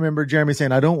 I remember Jeremy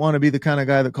saying, I don't want to be the kind of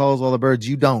guy that calls all the birds.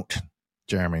 You don't,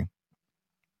 Jeremy.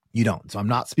 You don't. So I'm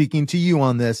not speaking to you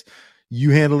on this.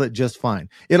 You handle it just fine.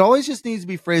 It always just needs to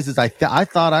be phrased as I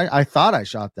thought I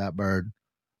shot that bird.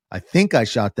 I think I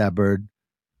shot that bird.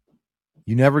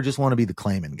 You never just want to be the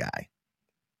claiming guy.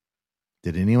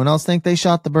 Did anyone else think they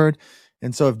shot the bird?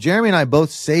 And so if Jeremy and I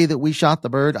both say that we shot the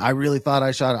bird, I really thought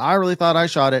I shot it. I really thought I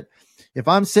shot it. If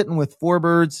I'm sitting with 4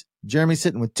 birds, Jeremy's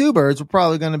sitting with 2 birds, we're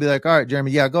probably going to be like, all right,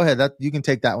 Jeremy, yeah, go ahead. You can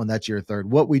take that one. That's your third.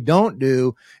 What we don't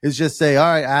do is just say, all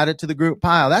right, add it to the group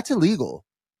pile. That's illegal.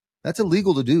 That's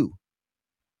illegal to do.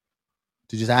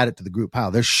 To just add it to the group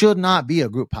pile. There should not be a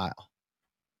group pile.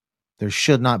 There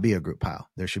should not be a group pile.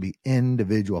 There should be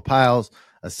individual piles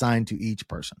assigned to each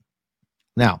person.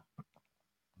 Now,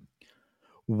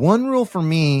 one rule for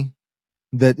me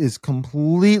that is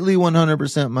completely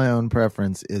 100% my own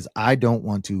preference is I don't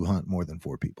want to hunt more than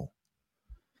 4 people.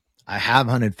 I have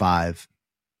hunted 5.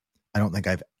 I don't think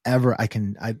I've ever,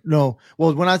 well,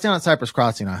 when I was down at Cypress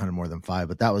Crossing, I hunted more than 5,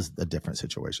 but that was a different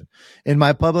situation. In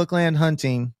my public land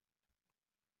hunting,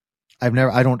 I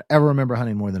don't ever remember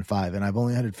hunting more than 5. And I've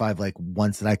only hunted 5 like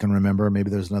once that I can remember.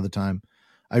 Maybe there's another time.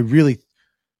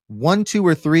 1, 2,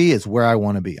 or 3 is where I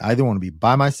want to be. I either want to be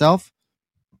by myself,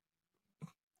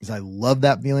 because I love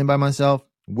that feeling by myself,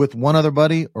 with one other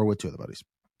buddy or with 2 other buddies.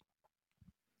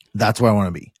 That's where I want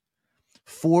to be.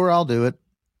 4, I'll do it.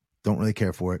 Don't really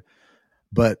care for it,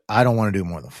 but I don't want to do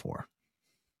more than 4.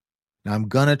 Now I'm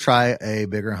going to try a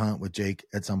bigger hunt with Jake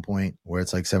at some point where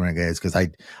it's like 7 days, because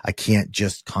I can't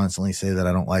just constantly say that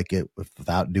I don't like it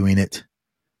without doing it.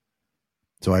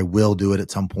 So I will do it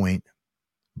at some point.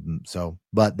 So,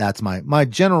 but that's my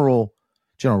general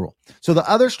rule. So the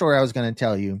other story I was going to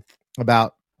tell you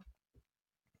about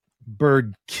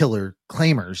bird killer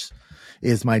claimers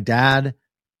is my dad,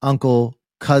 uncle,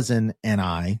 cousin, and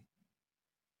I,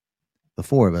 the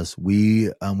 4 of us, we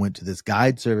went to this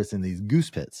guide service in these goose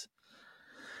pits.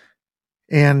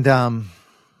 And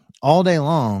all day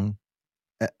long,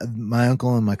 my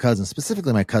uncle and my cousin,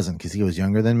 specifically my cousin, because he was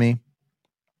younger than me.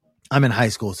 I'm in high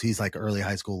school, so he's like early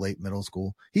high school, late middle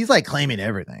school. He's like claiming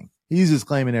everything. He's just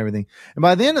claiming everything. And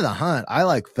by the end of the hunt, I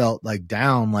like felt like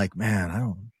down, like,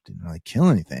 man, didn't really kill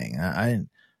anything. I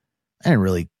didn't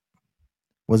really,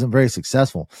 wasn't very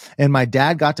successful. And my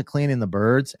dad got to cleaning the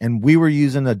birds, and we were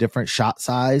using a different shot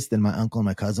size than my uncle and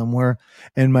my cousin were.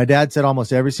 And my dad said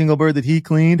almost every single bird that he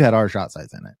cleaned had our shot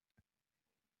size in it.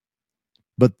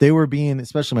 But they were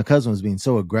especially my cousin was being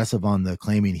so aggressive on the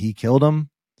claiming he killed them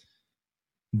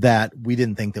that we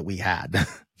didn't think that we had.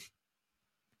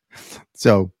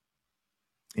 So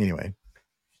anyway,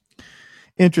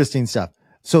 interesting stuff.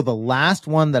 So the last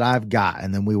one that I've got,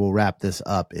 and then we will wrap this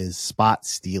up, is spot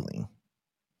stealing.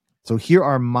 So here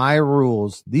are my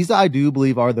rules. These I do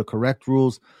believe are the correct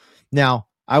rules. Now,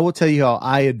 I will tell you how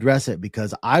I address it,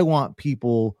 because I want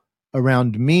people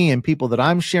around me and people that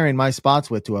I'm sharing my spots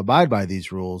with to abide by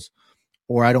these rules,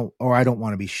 or I don't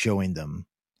want to be showing them,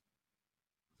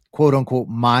 quote unquote,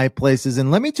 my places.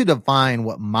 And let me to define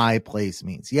what my place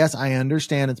means. Yes, I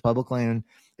understand it's public land.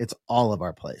 It's all of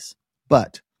our place.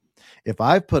 But if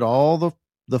I've put all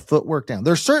the footwork down,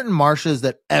 there's certain marshes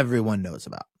that everyone knows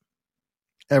about.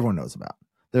 Everyone knows about.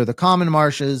 They're the common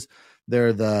marshes.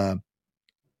 They're the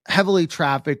heavily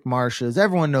trafficked marshes.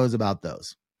 Everyone knows about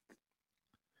those.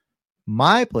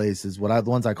 My places, the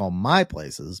ones I call my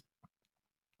places,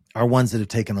 are ones that have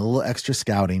taken a little extra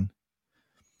scouting,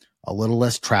 a little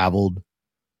less traveled.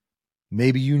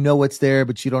 Maybe you know it's there,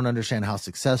 but you don't understand how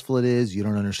successful it is. You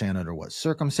don't understand under what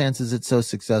circumstances it's so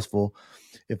successful.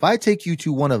 If I take you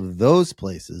to one of those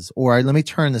places, or let me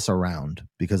turn this around,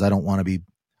 because I don't want to be,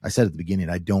 I said at the beginning,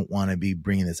 I don't want to be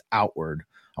bringing this outward.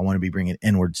 I want to be bringing it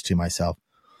inwards to myself.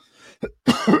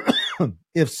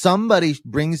 If somebody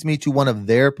brings me to one of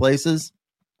their places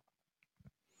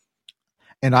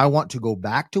and I want to go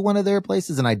back to one of their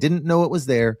places and I didn't know it was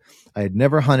there, I had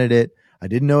never hunted it, I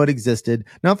didn't know it existed.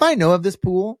 Now, if I know of this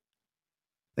pool,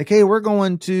 like, hey, we're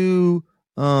going to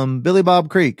Billy Bob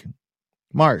Creek,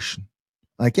 Marsh.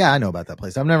 Like, yeah, I know about that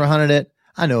place. I've never hunted it.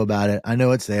 I know about it. I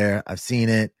know it's there. I've seen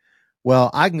it. Well,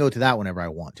 I can go to that whenever I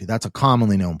want to. That's a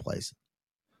commonly known place.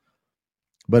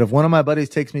 But if one of my buddies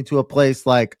takes me to a place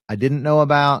like I didn't know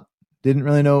about, didn't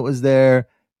really know it was there,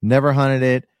 never hunted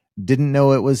it, didn't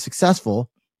know it was successful,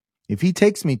 if he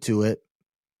takes me to it,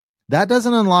 that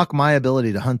doesn't unlock my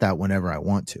ability to hunt that whenever I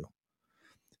want to.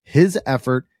 His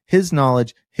effort, his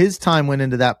knowledge, his time went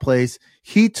into that place.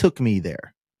 He took me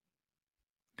there.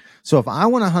 So if I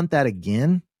want to hunt that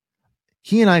again,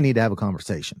 he and I need to have a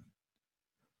conversation.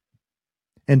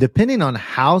 And depending on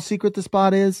how secret the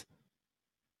spot is,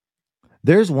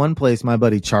 there's one place my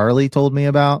buddy Charlie told me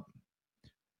about.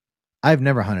 I've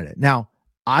never hunted it. Now,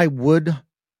 I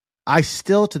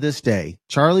still to this day,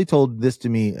 Charlie told this to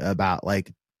me about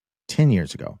like 10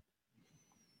 years ago.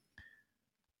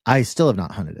 I still have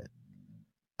not hunted it.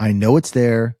 I know it's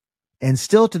there. And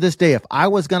still to this day, if I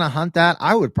was going to hunt that,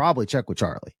 I would probably check with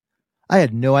Charlie. I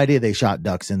had no idea they shot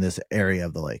ducks in this area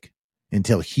of the lake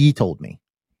until he told me.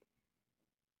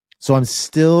 So I'm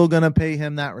still going to pay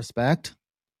him that respect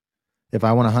if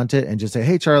I want to hunt it and just say,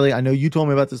 hey, Charlie, I know you told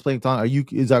me about this place. Are you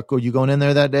going in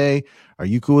there that day? Are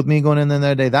you cool with me going in there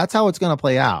that day? That's how it's going to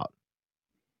play out.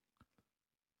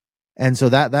 And so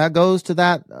that goes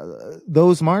to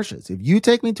those marshes. If you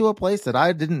take me to a place that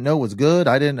I didn't know was good,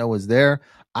 I didn't know was there,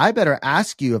 I better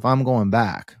ask you if I'm going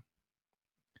back,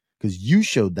 because you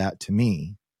showed that to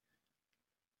me.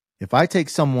 If I take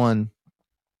someone,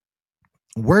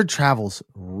 word travels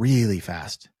really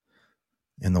fast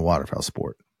in the waterfowl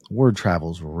sport. Word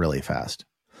travels really fast.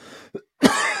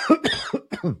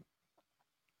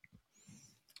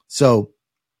 So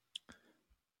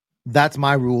that's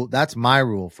my rule. That's my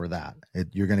rule for that.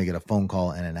 You're going to get a phone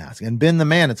call and an ask. And Ben the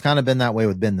Man, it's kind of been that way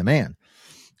with Ben the Man,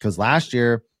 because last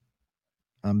year,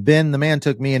 Ben the Man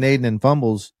took me and Aiden and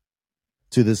Fumbles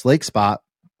to this lake spot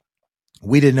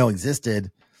we didn't know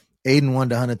existed. Aiden wanted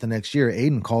to hunt it the next year.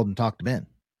 Aiden called and talked to Ben.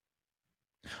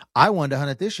 I wanted to hunt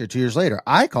it this year, 2 years later.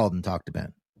 I called and talked to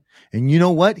Ben. And you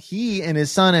know what? He and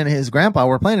his son and his grandpa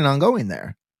were planning on going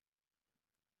there.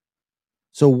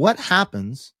 So what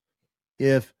happens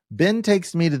if Ben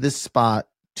takes me to this spot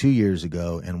 2 years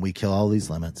ago and we kill all these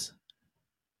limits?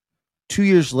 2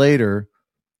 years later,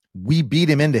 we beat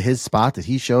him into his spot that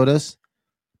he showed us.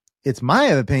 It's my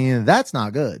opinion that's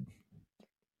not good.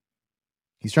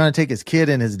 He's trying to take his kid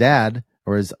and his dad,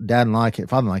 or his dad-in-law,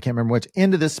 father-in-law, I can't remember which,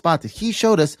 into this spot that he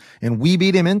showed us, and we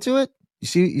beat him into it.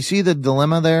 You see the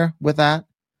dilemma there with that?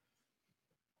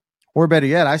 Or better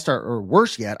yet,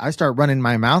 worse yet, I start running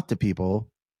my mouth to people,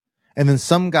 and then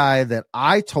some guy that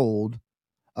I told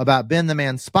about Ben the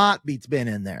Man's spot beats Ben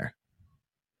in there.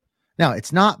 Now,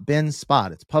 it's not Ben's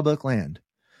spot. It's public land.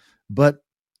 But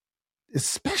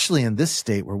especially in this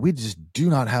state where we just do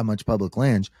not have much public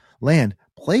land,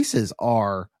 places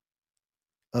are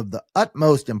of the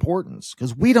utmost importance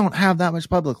because we don't have that much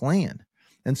public land.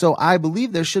 And so I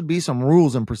believe there should be some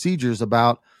rules and procedures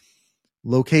about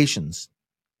locations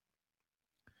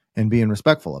and being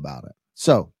respectful about it.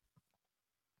 So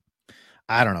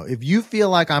I don't know. If you feel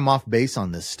like I'm off base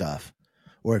on this stuff,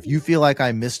 or if you feel like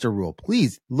I missed a rule,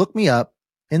 please look me up.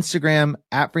 Instagram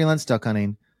 @freelance duck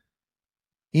hunting.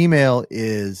 Email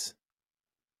is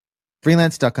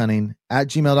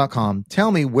freelanceduckhunting@gmail.com.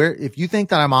 Tell me if you think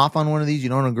that I'm off on one of these, you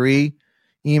don't agree,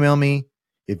 email me.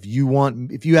 If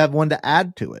you have one to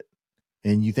add to it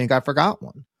and you think I forgot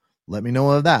one, let me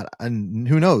know of that. And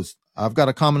who knows? I've got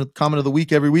a comment of the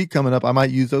week every week coming up. I might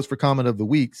use those for comment of the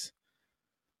weeks.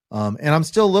 And I'm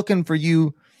still looking for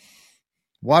you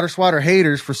water swatter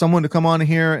haters for someone to come on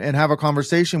here and have a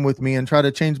conversation with me and try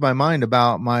to change my mind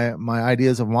about my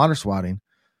ideas of water swatting.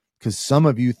 Because some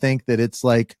of you think that it's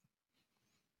like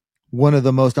one of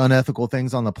the most unethical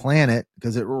things on the planet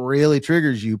because it really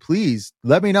triggers you. Please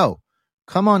let me know.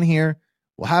 Come on here.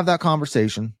 We'll have that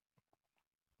conversation.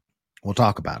 We'll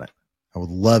talk about it. I would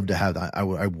love to have that. I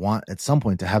want at some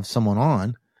point to have someone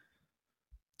on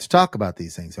to talk about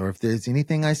these things. Or if there's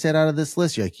anything I said out of this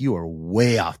list, you're like, you are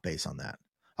way off base on that.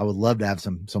 I would love to have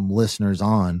some listeners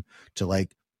on to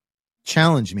like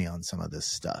challenge me on some of this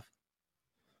stuff.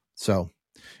 So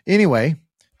anyway,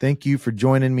 thank you for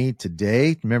joining me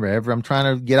today. Remember, I'm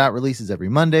trying to get out releases every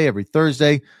Monday, every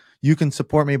Thursday. You can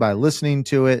support me by listening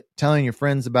to it, telling your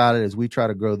friends about it as we try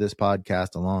to grow this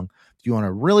podcast along. If you want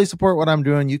to really support what I'm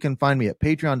doing, you can find me at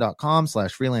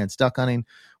patreon.com/freelance-duck-hunting,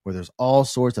 where there's all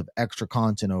sorts of extra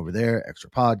content over there, extra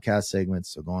podcast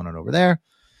segments. So going on over there.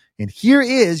 And here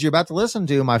is, you're about to listen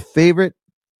to my favorite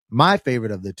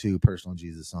of the two Personal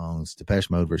Jesus songs, Depeche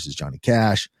Mode versus Johnny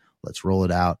Cash. Let's roll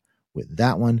it out with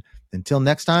that one. Until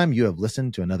next time, you have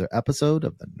listened to another episode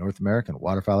of the North American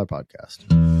Waterfowler Podcast.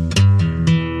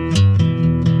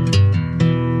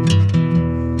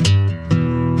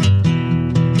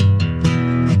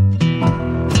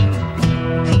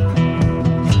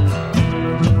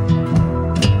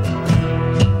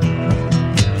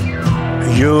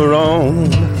 Your own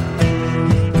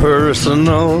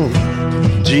personal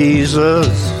Jesus,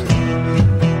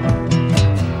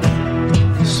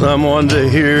 someone to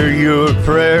hear your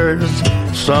prayers,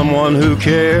 someone who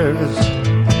cares.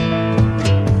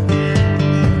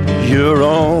 Your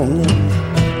own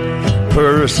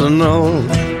personal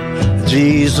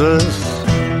Jesus,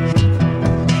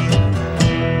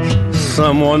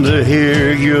 someone to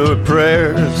hear your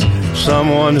prayers,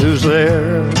 someone who's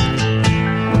there.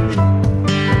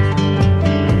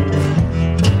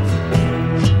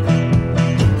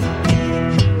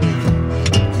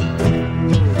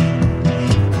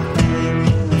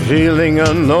 Feeling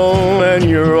unknown and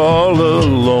you're all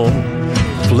alone,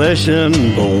 flesh and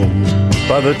bone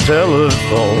by the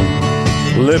telephone.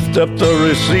 Lift up the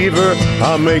receiver,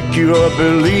 I'll make you a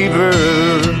believer.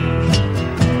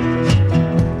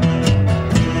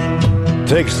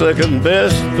 Take second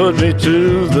best, put me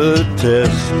to the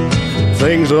test.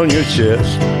 Things on your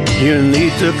chest, you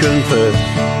need to confess.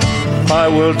 I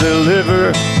will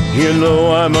deliver, you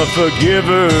know I'm a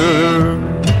forgiver.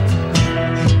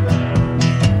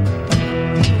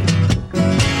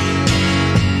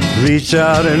 Reach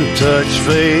out and touch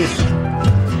faith.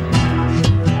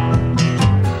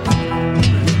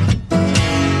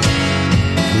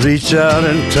 Reach out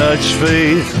and touch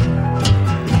faith.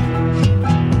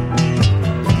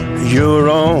 Your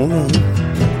own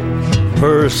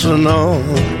personal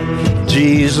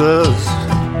Jesus,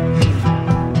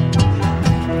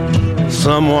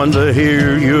 someone to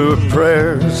hear your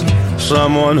prayers,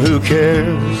 someone who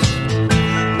cares.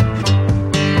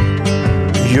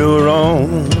 Your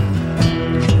own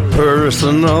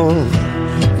personal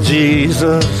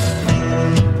Jesus,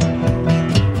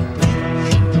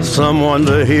 someone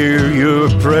to hear your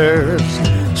prayers,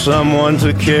 someone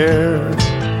to care.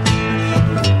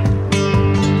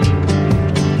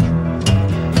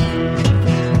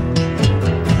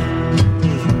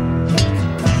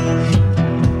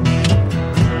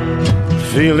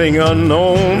 Feeling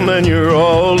unknown and you're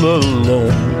all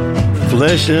alone,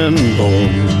 flesh and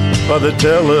bone by the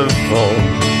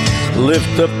telephone.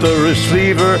 Lift up the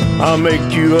receiver, I'll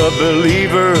make you a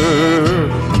believer.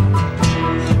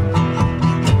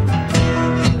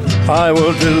 I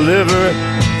will deliver,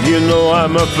 you know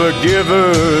I'm a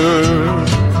forgiver.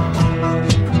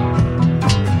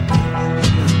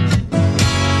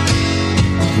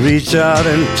 Reach out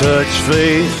and touch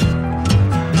faith.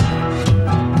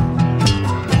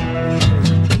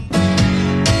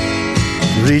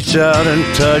 Reach out and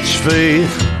touch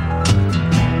faith.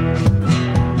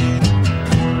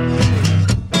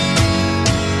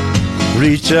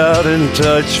 Reach out and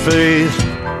touch faith.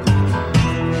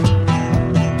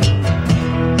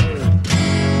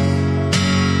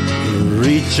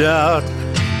 Reach out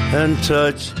and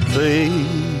touch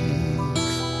faith.